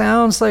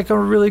sounds like a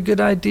really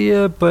good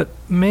idea, but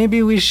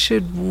maybe we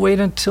should wait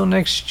until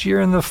next year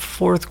in the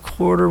fourth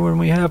quarter when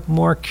we have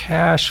more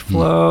cash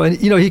flow. And,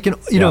 he can,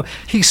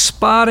 he's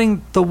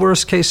spotting the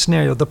worst case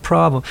scenario, the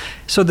problem.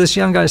 So this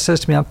young guy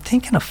says to me, I'm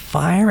thinking of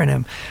firing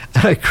him.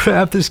 And I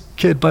grabbed this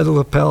kid by the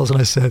lapels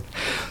and I said,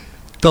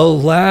 the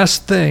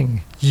last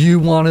thing you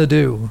want to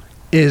do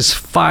is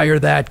fire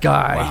that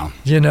guy,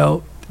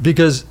 Wow.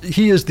 Because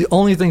he is the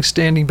only thing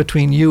standing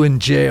between you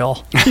and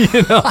jail,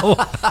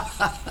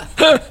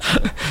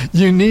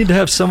 You need to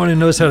have someone who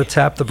knows how to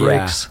tap the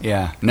brakes.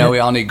 Yeah. No, we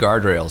all need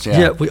guardrails. Yeah.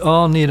 Yeah, we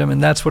all need them,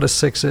 and that's what a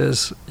 6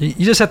 is. You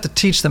just have to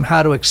teach them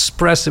how to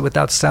express it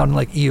without sounding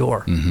like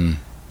Eeyore,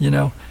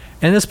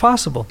 And it's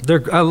possible.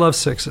 I love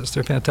 6s.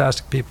 They're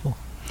fantastic people.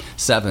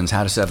 7s,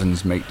 how do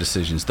 7s make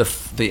decisions?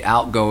 The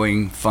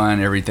outgoing,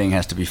 fun, everything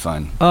has to be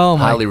fun. Oh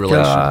my Highly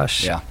relational.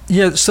 gosh.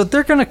 Yeah, so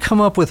they're going to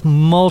come up with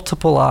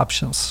multiple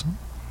options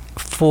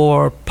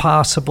for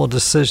possible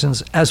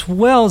decisions, as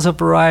well as a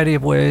variety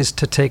of ways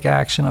to take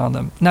action on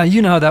them. Now,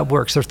 you know how that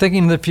works. They're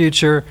thinking in the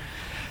future.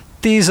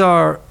 These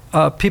are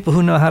people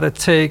who know how to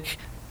take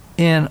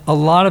in a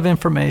lot of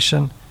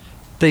information.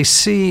 They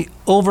see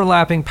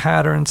overlapping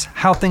patterns,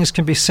 how things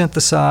can be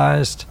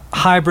synthesized,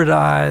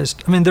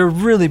 hybridized. I mean, they're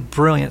really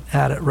brilliant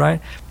at it, right?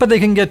 But they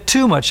can get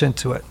too much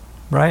into it,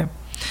 right?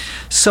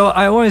 So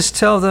I always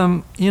tell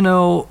them,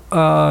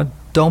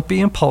 don't be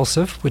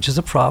impulsive, which is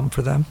a problem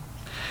for them.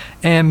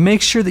 And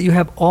make sure that you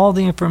have all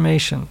the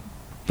information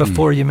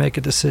before you make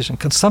a decision.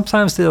 Because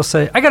sometimes they'll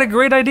say, I got a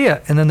great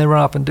idea, and then they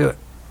run off and do it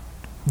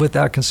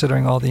without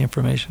considering all the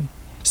information.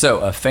 So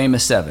a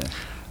famous 7.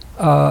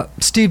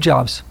 Steve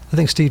Jobs. I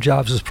think Steve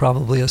Jobs is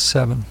probably a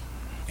 7.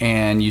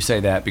 And you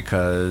say that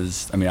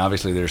because,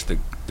 obviously there's the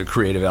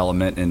creative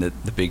element and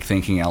the big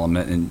thinking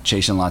element and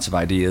chasing lots of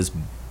ideas.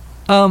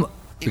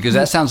 Because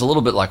that sounds a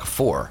little bit like a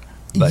 4.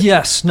 But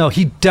yes, no,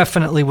 he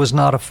definitely was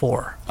not a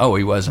 4. Oh,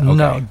 he wasn't? Okay.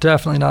 No,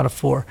 definitely not a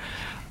 4.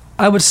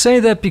 I would say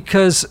that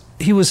because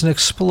he was an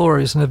explorer,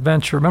 he's an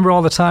adventurer. Remember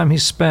all the time he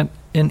spent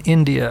in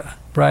India,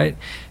 right?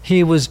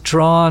 He was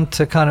drawn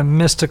to kind of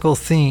mystical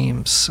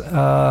themes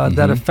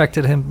that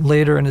affected him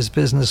later in his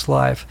business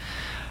life.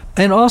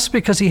 And also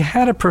because he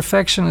had a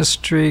perfectionist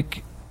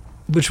streak,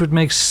 which would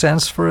make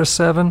sense for a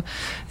 7.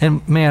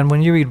 And man,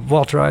 when you read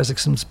Walter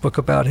Isaacson's book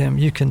about him,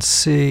 you can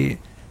see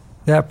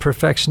that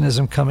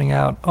perfectionism coming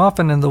out,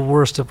 often in the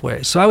worst of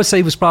ways. So I would say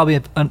he was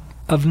probably a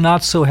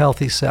not so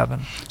healthy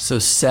 7. So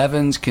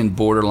 7s can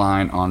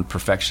borderline on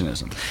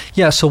perfectionism.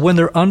 Yeah, so when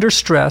they're under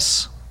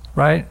stress,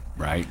 right?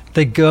 Right.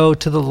 They go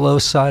to the low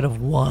side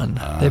of 1.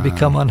 They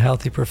become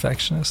unhealthy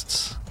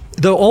perfectionists.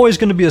 They're always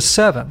going to be a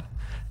 7.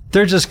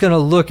 They're just going to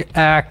look,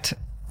 act,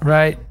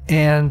 right,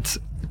 and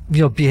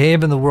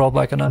behave in the world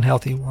like an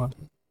unhealthy 1.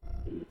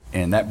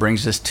 And that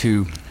brings us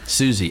to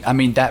Susie. I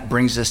mean, that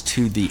brings us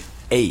to the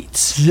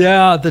 8s.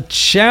 Yeah, the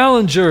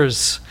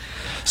challengers.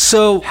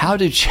 So how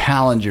do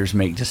challengers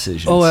make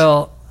decisions? Oh,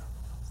 well,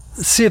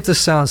 see if this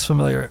sounds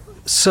familiar.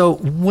 So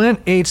when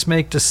 8s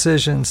make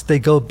decisions, they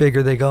go big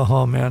or they go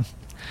home, man.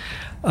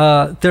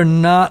 They're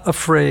not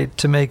afraid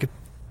to make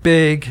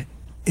big,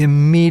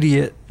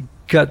 immediate,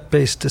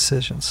 gut-based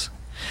decisions.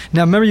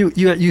 Now, remember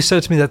you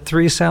said to me that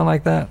 3s sound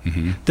like that?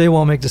 Mm-hmm. They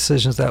won't make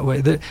decisions that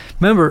way.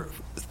 Remember,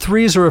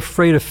 3s are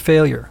afraid of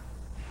failure.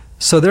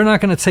 So they're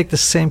not going to take the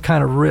same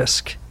kind of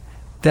risk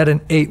that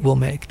an 8 will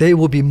make. They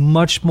will be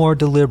much more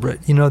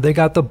deliberate. They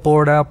got the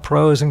board out,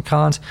 pros and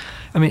cons.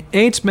 I mean,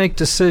 8s make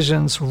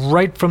decisions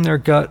right from their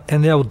gut,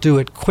 and they'll do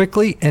it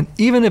quickly. And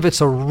even if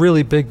it's a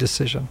really big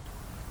decision,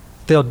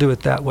 they'll do it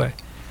that way.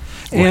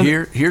 Well,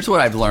 here's what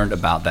I've learned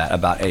about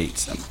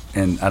 8s,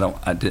 and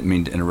I didn't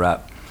mean to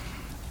interrupt.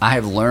 I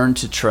have learned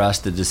to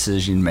trust the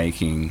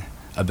decision-making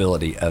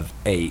ability of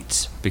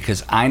 8s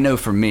because I know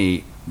for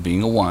me,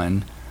 being a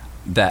 1,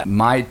 that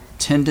my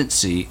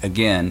tendency,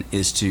 again,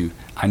 is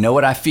I know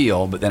what I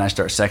feel, but then I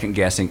start second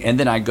guessing, and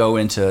then I go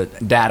into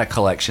data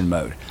collection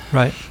mode.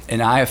 Right.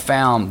 And I have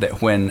found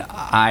that when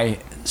I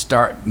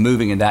start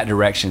moving in that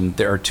direction,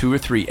 there are 2 or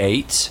 3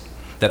 8s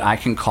that I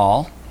can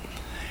call,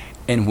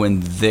 and when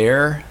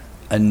their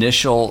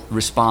initial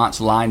response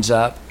lines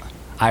up,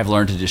 I've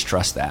learned to just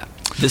trust that.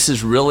 This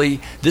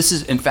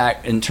is in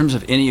fact, in terms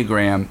of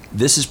Enneagram,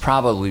 this has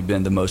probably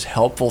been the most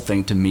helpful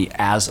thing to me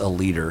as a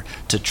leader,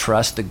 to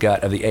trust the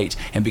gut of the 8s.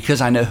 And because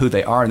I know who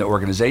they are in the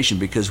organization,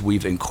 because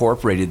we've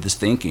incorporated this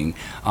thinking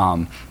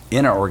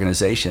in our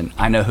organization,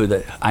 I know who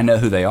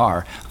they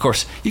are. Of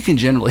course, you can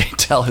generally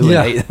tell who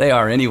an 8 they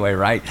are anyway,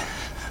 right?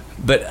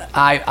 But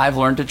I've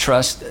learned to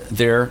trust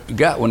their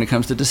gut when it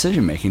comes to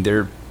decision making.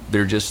 They're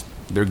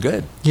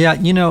good. Yeah,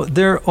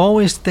 they're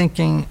always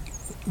thinking,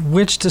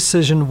 which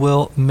decision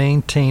will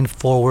maintain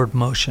forward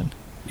motion?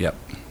 Yep.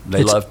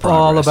 It's love progress.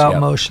 All about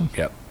motion.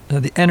 Yep.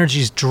 The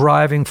energy's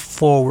driving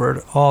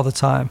forward all the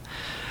time.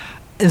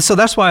 And so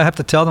that's why I have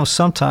to tell them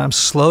sometimes,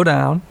 slow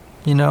down.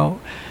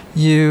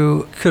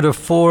 You could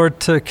afford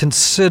to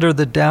consider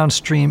the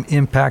downstream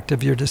impact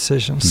of your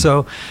decisions.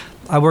 So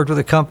I worked with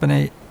a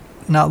company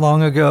not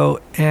long ago,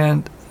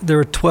 and there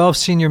were 12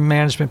 senior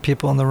management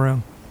people in the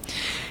room.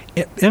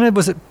 And it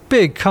was a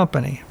big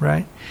company,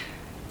 right?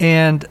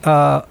 And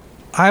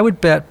I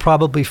would bet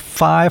probably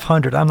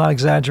 500, I'm not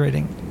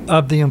exaggerating,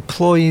 of the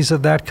employees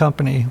of that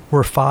company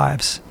were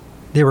 5s.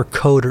 They were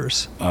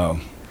coders.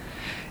 Oh.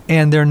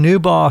 And their new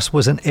boss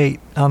was an 8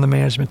 on the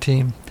management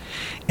team.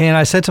 And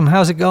I said to him,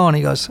 how's it going?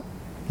 He goes,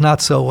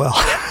 not so well.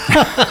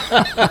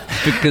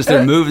 Because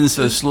they're moving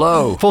so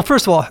slow. Well,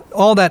 first of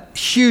all that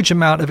huge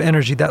amount of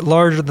energy, that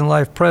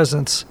larger-than-life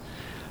presence,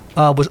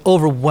 was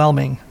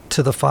overwhelming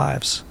to the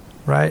 5s,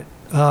 right?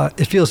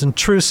 It feels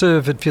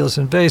intrusive, it feels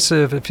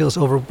invasive, it feels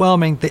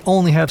overwhelming. They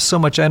only have so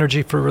much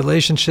energy for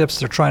relationships.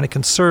 They're trying to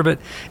conserve it.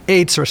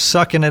 8s are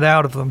sucking it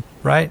out of them,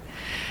 right?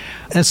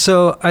 And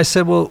so I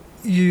said, well,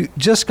 you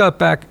just got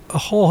back a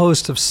whole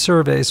host of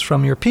surveys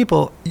from your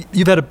people.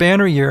 You've had a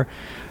banner year.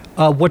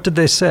 What did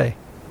they say?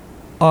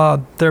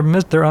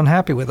 They're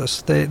unhappy with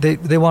us.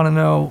 They want to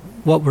know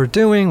what we're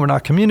doing. We're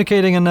not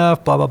communicating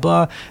enough, blah, blah,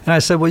 blah. And I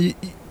said, well,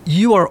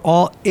 you are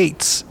all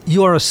 8s.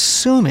 You are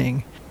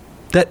assuming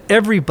that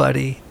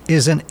everybody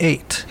is an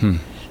 8.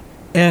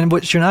 And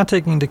what you're not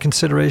taking into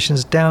consideration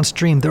is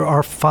downstream, there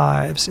are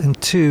 5s and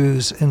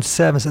 2s and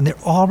 7s, and they're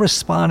all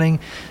responding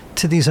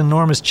to these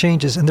enormous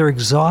changes, and they're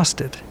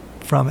exhausted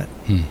from it.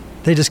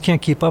 They just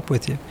can't keep up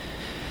with you.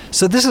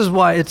 So this is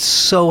why it's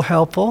so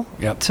helpful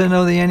to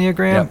know the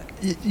Enneagram.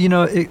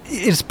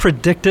 It's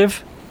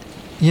predictive,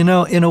 in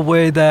a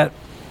way that,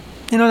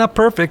 not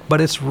perfect,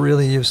 but it's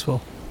really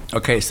useful.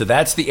 Okay, so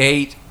that's the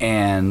 8,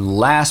 and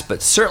last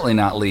but certainly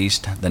not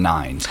least, the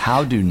 9s.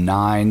 How do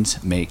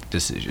 9s make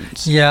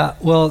decisions? Yeah,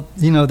 well,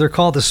 they're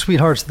called the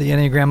sweethearts of the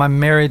Enneagram. I'm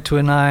married to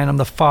a 9. I'm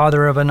the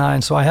father of a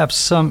 9, so I have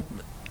some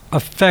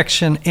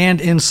affection and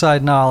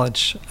inside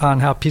knowledge on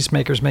how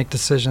peacemakers make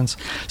decisions.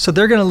 So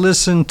they're going to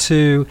listen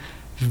to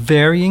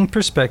varying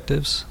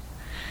perspectives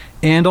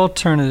and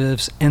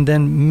alternatives and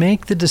then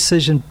make the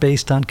decision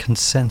based on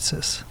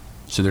consensus.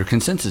 So they're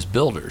consensus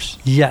builders.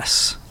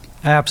 Yes,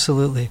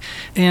 absolutely.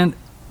 And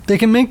they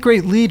can make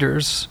great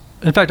leaders.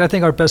 In fact, I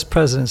think our best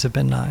presidents have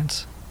been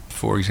 9s.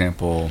 For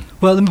example?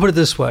 Well, let me put it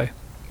this way.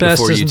 Best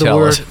before isn't you tell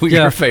the word. us who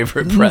your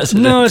favorite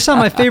president. No, it's not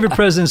my favorite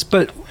presidents,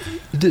 but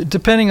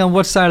depending on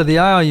what side of the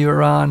aisle you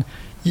were on,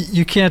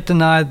 you can't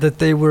deny that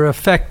they were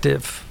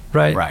effective,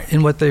 right,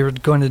 in what they were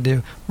going to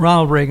do.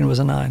 Ronald Reagan was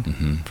a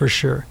 9, for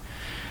sure.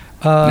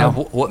 Now,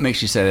 what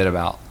makes you say that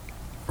about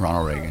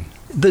Ronald Reagan?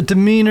 The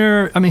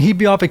demeanor. I mean, he'd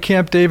be off at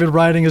Camp David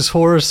riding his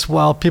horse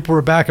while people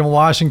were back in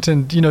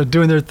Washington,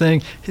 doing their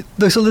thing.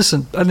 So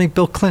listen, I think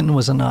Bill Clinton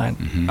was a 9.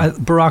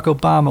 Barack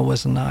Obama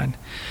was a 9.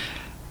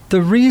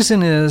 The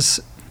reason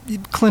is,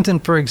 Clinton,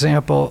 for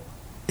example,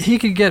 he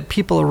could get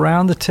people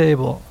around the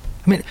table.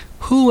 I mean,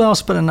 who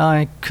else but a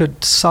 9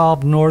 could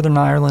solve Northern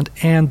Ireland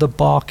and the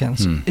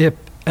Balkans if,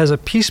 as a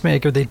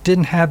peacemaker, they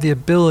didn't have the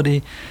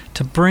ability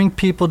to bring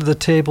people to the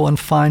table and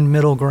find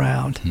middle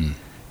ground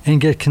and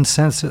get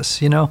consensus?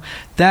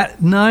 That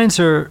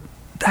 9s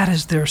that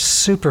is their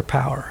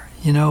superpower,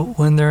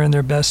 when they're in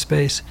their best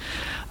space.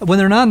 When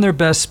they're not in their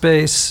best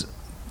space,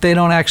 they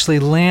don't actually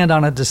land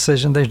on a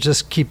decision. They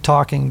just keep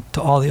talking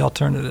to all the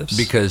alternatives.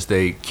 Because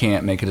they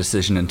can't make a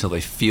decision until they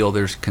feel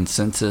there's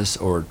consensus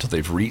or until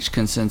they've reached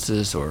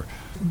consensus, or?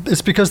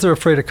 It's because they're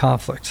afraid of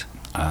conflict.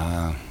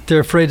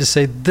 They're afraid to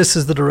say, this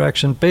is the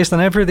direction. Based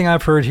on everything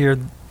I've heard here,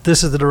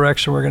 this is the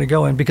direction we're going to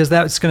go in, because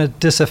that's going to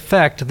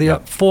disaffect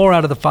the 4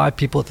 out of the 5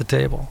 people at the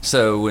table.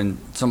 So when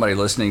somebody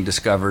listening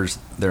discovers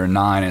they're a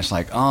 9, it's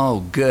like,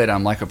 oh, good,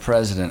 I'm like a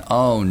president.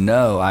 Oh,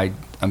 no,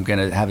 I'm going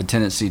to have a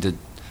tendency to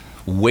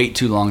wait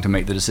too long to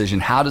make the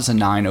decision. How does a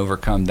 9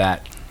 overcome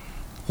that,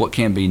 what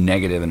can be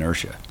negative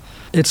inertia?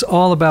 It's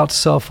all about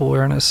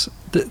self-awareness.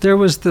 There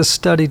was this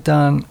study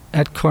done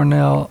at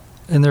Cornell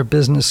in their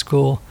business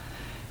school,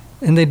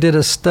 and they did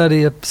a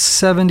study of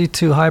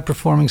 72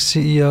 high-performing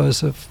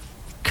CEOs of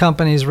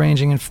companies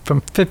ranging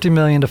from $50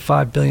 million to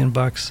 $5 billion.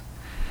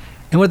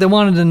 And what they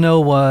wanted to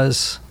know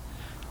was,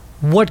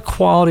 what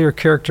quality or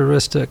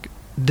characteristic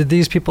did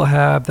these people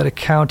have that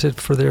accounted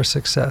for their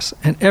success?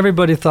 And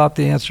everybody thought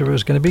the answer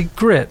was going to be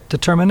grit,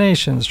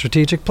 determination,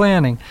 strategic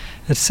planning,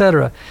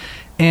 etc.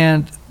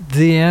 And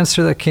the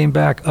answer that came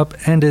back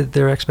upended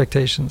their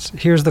expectations.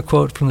 Here's the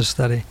quote from the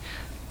study.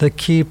 The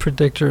key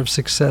predictor of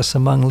success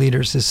among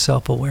leaders is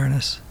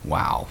self-awareness.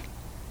 Wow.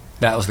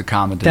 That was the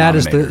common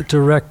denominator. That is the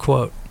direct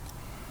quote.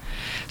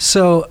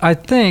 So I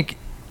think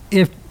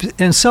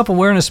and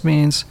self-awareness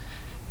means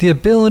the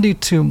ability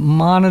to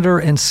monitor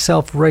and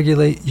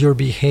self-regulate your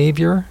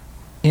behavior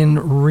in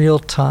real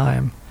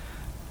time,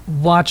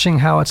 watching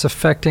how it's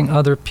affecting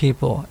other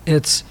people.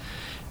 It's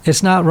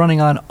not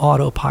running on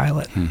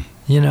autopilot.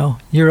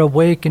 You're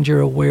awake and you're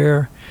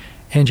aware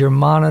and you're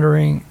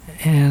monitoring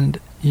and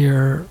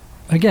you're,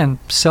 again,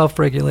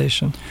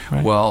 self-regulation.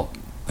 Right? Well,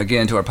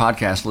 again, to our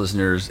podcast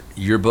listeners,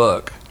 your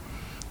book,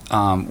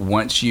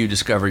 once you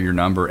discover your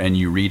number and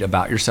you read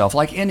about yourself,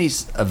 like any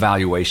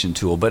evaluation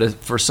tool, but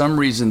for some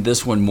reason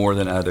this one more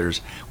than others,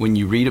 when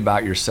you read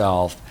about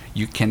yourself,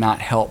 you cannot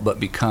help but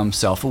become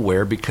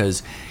self-aware,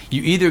 because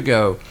you either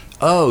go,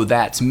 oh,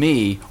 that's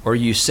me, or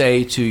you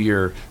say to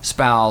your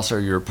spouse or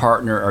your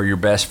partner or your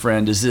best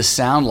friend, does this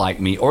sound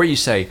like me? Or you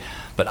say,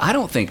 but I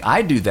don't think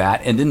I do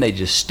that, and then they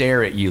just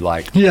stare at you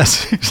like...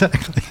 Yes,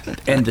 exactly.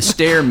 And the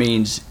stare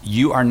means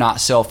you are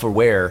not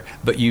self-aware,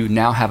 but you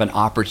now have an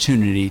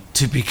opportunity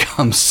to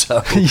become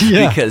so.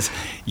 Yeah. Because,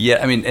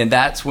 and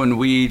that's when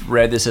we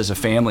read this as a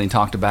family and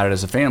talked about it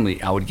as a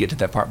family, I would get to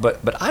that part.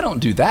 But I don't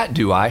do that,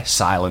 do I?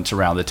 Silence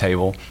around the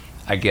table.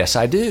 I guess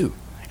I do.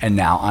 And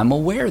now I'm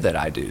aware that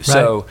I do. Right.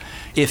 So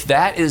if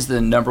that is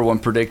the number one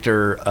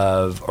predictor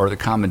of, or the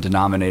common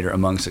denominator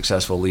among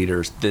successful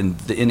leaders, then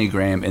the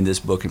Enneagram in this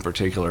book in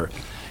particular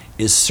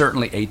is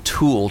certainly a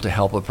tool to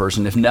help a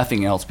person, if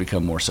nothing else,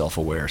 become more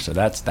self-aware. So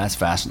that's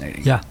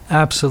fascinating. Yeah,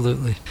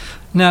 absolutely.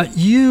 Now,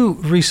 you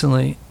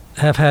recently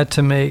have had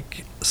to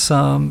make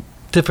some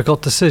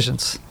difficult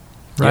decisions,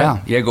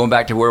 right? Yeah, going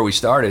back to where we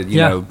started, you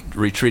know,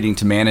 retreating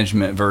to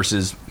management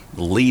versus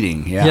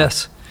leading. Yeah.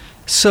 Yes.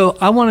 So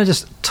I want to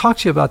just talk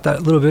to you about that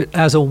a little bit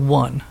as a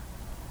 1,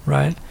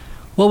 right?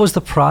 What was the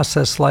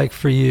process like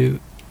for you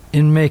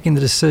in making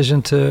the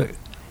decision to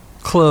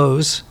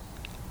close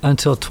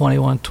until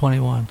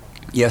 21-21?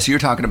 Yeah, so you're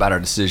talking about our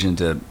decision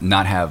to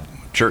not have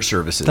church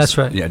services. That's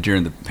right. Yeah,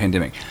 during the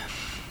pandemic.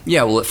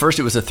 Yeah, well, at first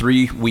it was a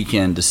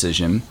 3-weekend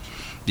decision.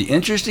 The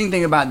interesting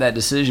thing about that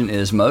decision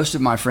is most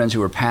of my friends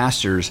who are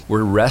pastors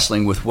were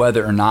wrestling with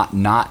whether or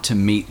not to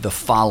meet the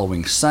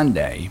following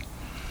Sunday.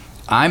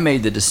 I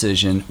made the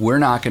decision, we're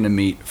not going to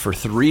meet for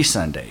 3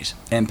 Sundays.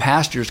 And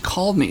pastors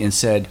called me and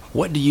said,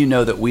 what do you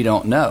know that we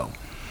don't know?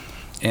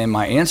 And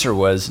my answer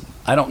was,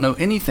 I don't know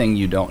anything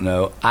you don't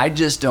know. I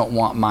just don't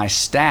want my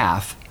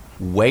staff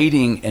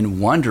waiting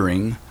and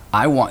wondering.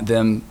 I want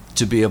them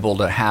to be able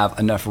to have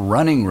enough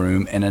running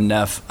room and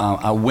enough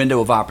a window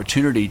of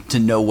opportunity to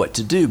know what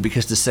to do,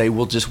 because to say,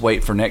 we'll just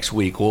wait for next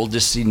week, we'll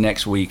just see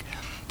next week,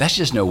 that's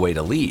just no way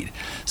to lead.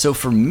 So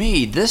for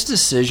me, this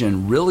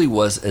decision really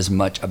was as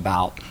much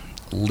about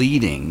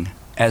leading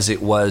as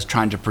it was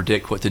trying to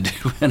predict what to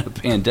do in a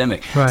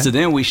pandemic. Right. So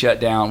then we shut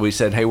down. We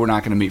said, hey, we're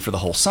not going to meet for the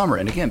whole summer.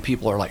 And again,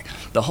 people are like,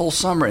 the whole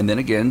summer. And then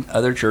again,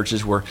 other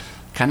churches were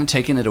kind of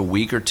taking it a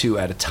week or two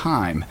at a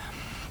time.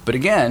 But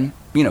again,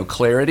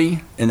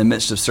 clarity in the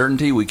midst of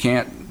certainty. We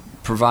can't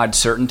provide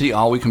certainty.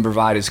 All we can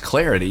provide is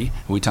clarity.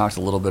 We talked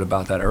a little bit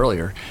about that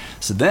earlier.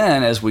 So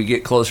then as we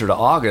get closer to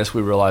August,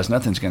 we realize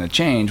nothing's going to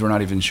change. We're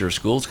not even sure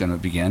school's going to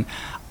begin.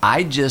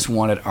 I just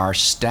wanted our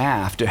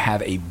staff to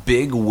have a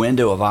big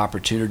window of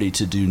opportunity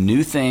to do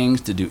new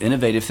things, to do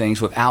innovative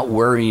things without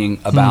worrying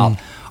about,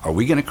 are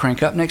we going to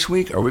crank up next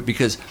week?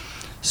 Because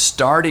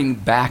starting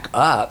back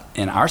up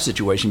in our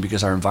situation,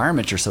 because our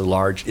environments are so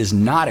large, is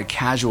not a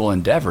casual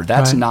endeavor.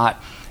 That's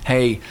not,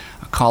 hey,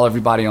 call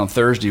everybody on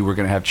Thursday, we're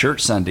going to have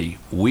church Sunday.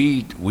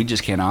 We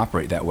just can't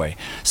operate that way.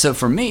 So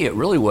for me, it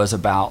really was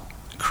about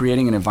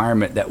creating an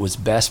environment that was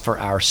best for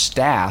our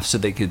staff so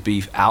they could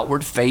be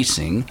outward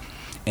facing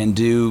and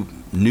do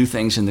new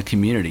things in the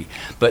community.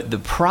 But the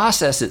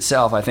process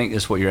itself, I think,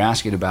 is what you're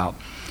asking about.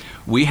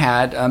 We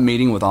had a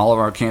meeting with all of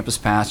our campus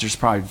pastors,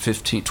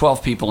 probably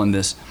 12 people in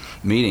this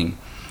meeting.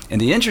 And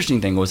the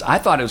interesting thing was, I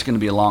thought it was going to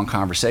be a long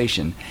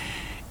conversation,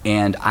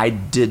 and I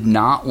did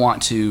not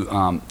want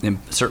to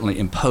certainly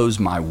impose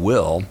my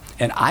will,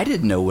 and I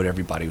didn't know what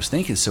everybody was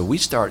thinking. So we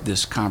start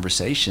this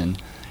conversation,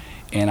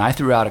 and I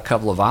threw out a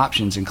couple of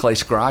options, and Clay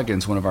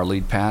Scroggins, one of our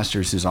lead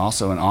pastors, who's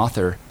also an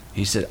author,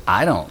 he said,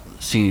 I don't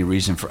see any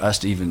reason for us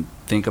to even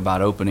think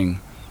about opening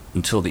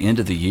until the end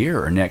of the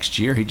year or next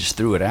year. He just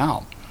threw it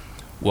out.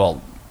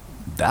 Well,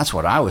 that's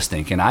what I was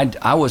thinking.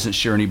 I wasn't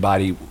sure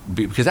anybody,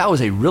 because that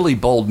was a really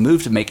bold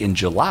move to make in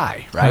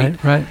July,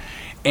 right? Right.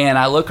 And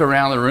I look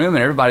around the room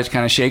and everybody's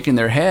kind of shaking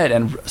their head.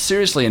 And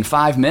seriously, in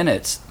 5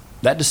 minutes,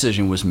 that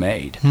decision was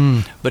made.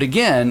 But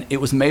again, it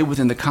was made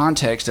within the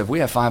context of, we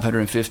have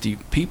 550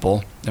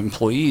 people,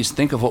 employees.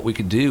 Think of what we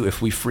could do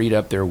if we freed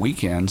up their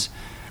weekends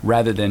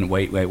rather than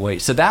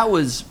wait. So there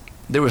was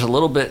a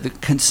little bit, the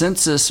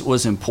consensus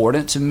was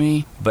important to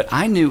me, but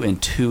I knew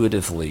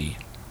intuitively,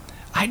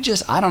 I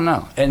don't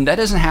know. And that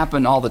doesn't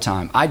happen all the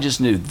time. I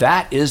just knew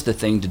that is the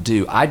thing to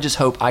do. I just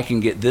hope I can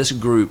get this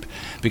group,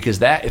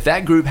 because if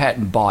that group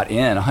hadn't bought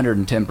in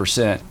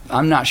 110%,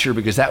 I'm not sure,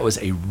 because that was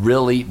a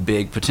really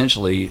big,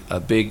 potentially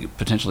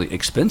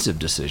expensive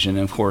decision.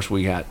 And of course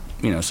we got,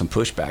 some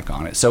pushback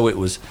on it. So it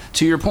was,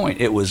 to your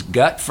point, it was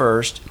gut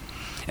first.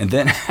 And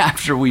then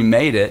after we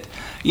made it,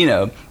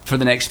 for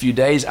the next few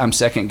days, I'm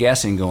second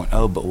guessing, going,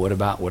 oh, but what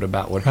about?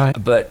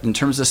 Right. But in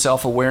terms of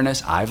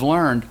self-awareness, I've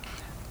learned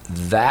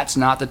that's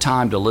not the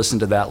time to listen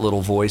to that little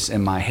voice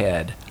in my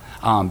head,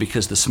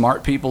 because the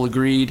smart people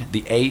agreed,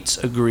 the eights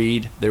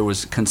agreed, there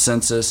was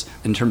consensus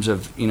in terms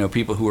of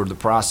people who are the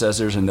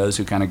processors and those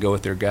who kind of go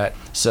with their gut.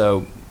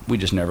 So we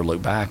just never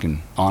looked back,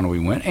 and on we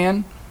went.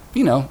 And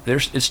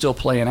it's still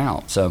playing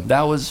out. So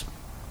that was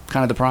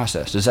kind of the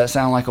process. Does that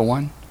sound like a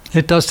 1?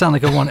 It does sound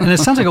like a 1, and it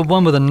sounds like a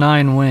 1 with a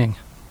 9 wing.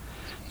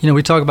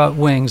 We talk about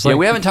wings.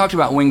 We haven't talked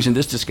about wings in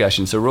this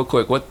discussion. So real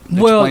quick,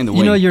 explain the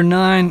wing. Your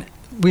 9.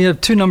 We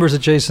have 2 numbers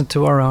adjacent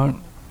to our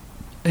own,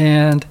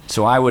 and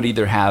so I would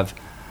either have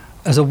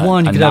as a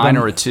 1, you could 9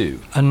 have or a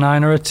 2. A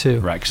 9 or a 2,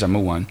 right? Because I'm a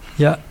 1.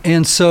 Yeah,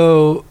 and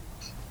so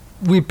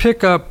we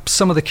pick up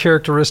some of the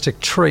characteristic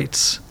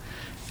traits.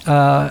 Think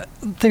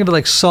of it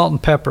like salt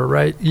and pepper,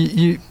 right?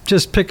 You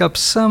just pick up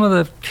some of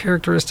the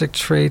characteristic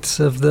traits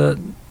of the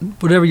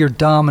whatever your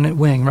dominant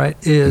wing, right,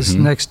 is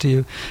next to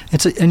you.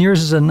 And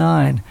yours is a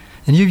 9,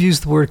 and you've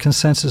used the word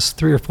consensus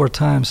 3 or 4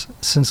 times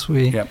since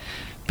we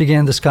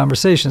began this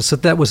conversation. So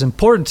that was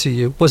important to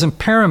you. Wasn't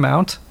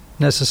paramount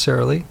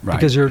necessarily,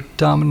 because your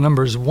dominant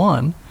number is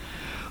 1.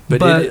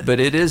 But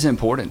it is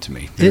important to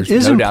me. There's it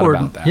is no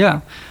important. Doubt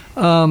about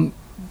that. Yeah.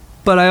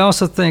 But I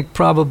also think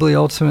probably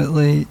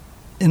ultimately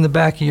in the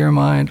back of your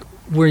mind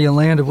where you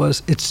landed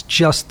was, it's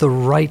just the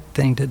right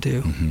thing to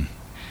do.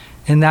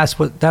 And that's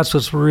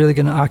what's really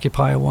going to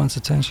occupy one's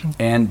attention.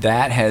 And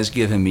that has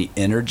given me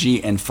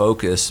energy and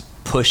focus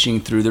pushing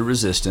through the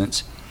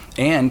resistance,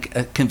 and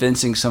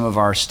convincing some of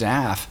our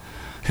staff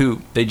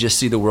who they just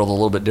see the world a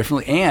little bit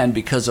differently. And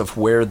because of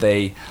where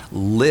they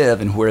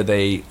live and where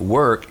they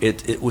work,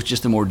 it was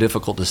just a more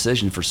difficult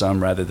decision for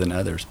some rather than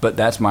others. But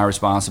that's my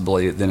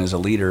responsibility then as a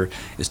leader,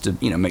 is to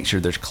make sure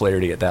there's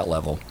clarity at that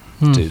level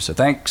too. So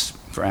thanks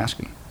for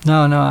asking.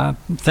 No,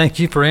 thank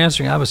you for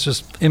answering. I was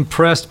just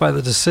impressed by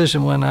the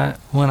decision when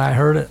I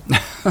heard it.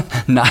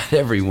 Not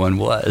everyone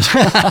was.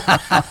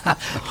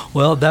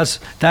 Well, that's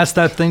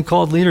that thing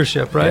called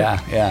leadership, right?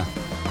 Yeah.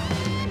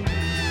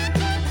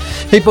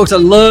 Hey folks, I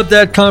love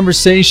that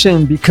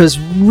conversation, because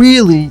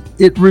really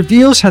it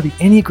reveals how the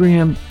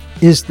Enneagram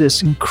is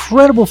this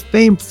incredible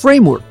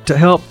framework to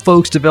help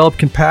folks develop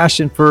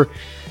compassion for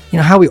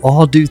how we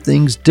all do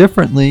things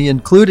differently,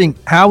 including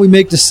how we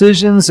make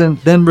decisions and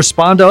then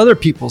respond to other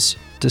people's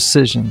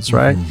decisions,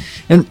 right?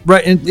 And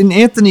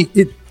Anthony,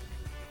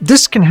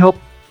 this can help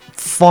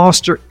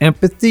foster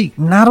empathy,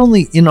 not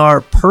only in our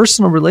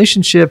personal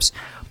relationships,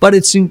 but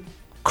it's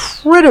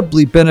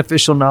incredibly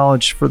beneficial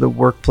knowledge for the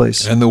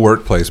workplace. And the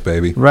workplace,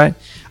 baby. Right.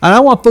 And I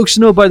want folks to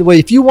know, by the way,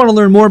 if you want to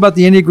learn more about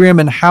the Enneagram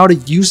and how to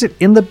use it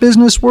in the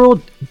business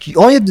world,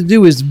 all you have to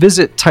do is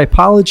visit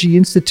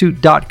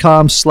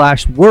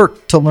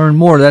typologyinstitute.com/work to learn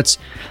more. That's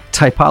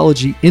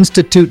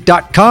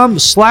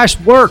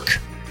typologyinstitute.com/work.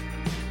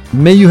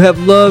 May you have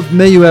love.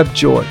 May you have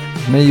joy.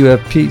 May you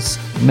have peace.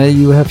 May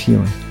you have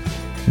healing.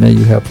 May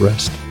you have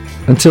rest.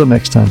 Until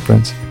next time,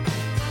 friends.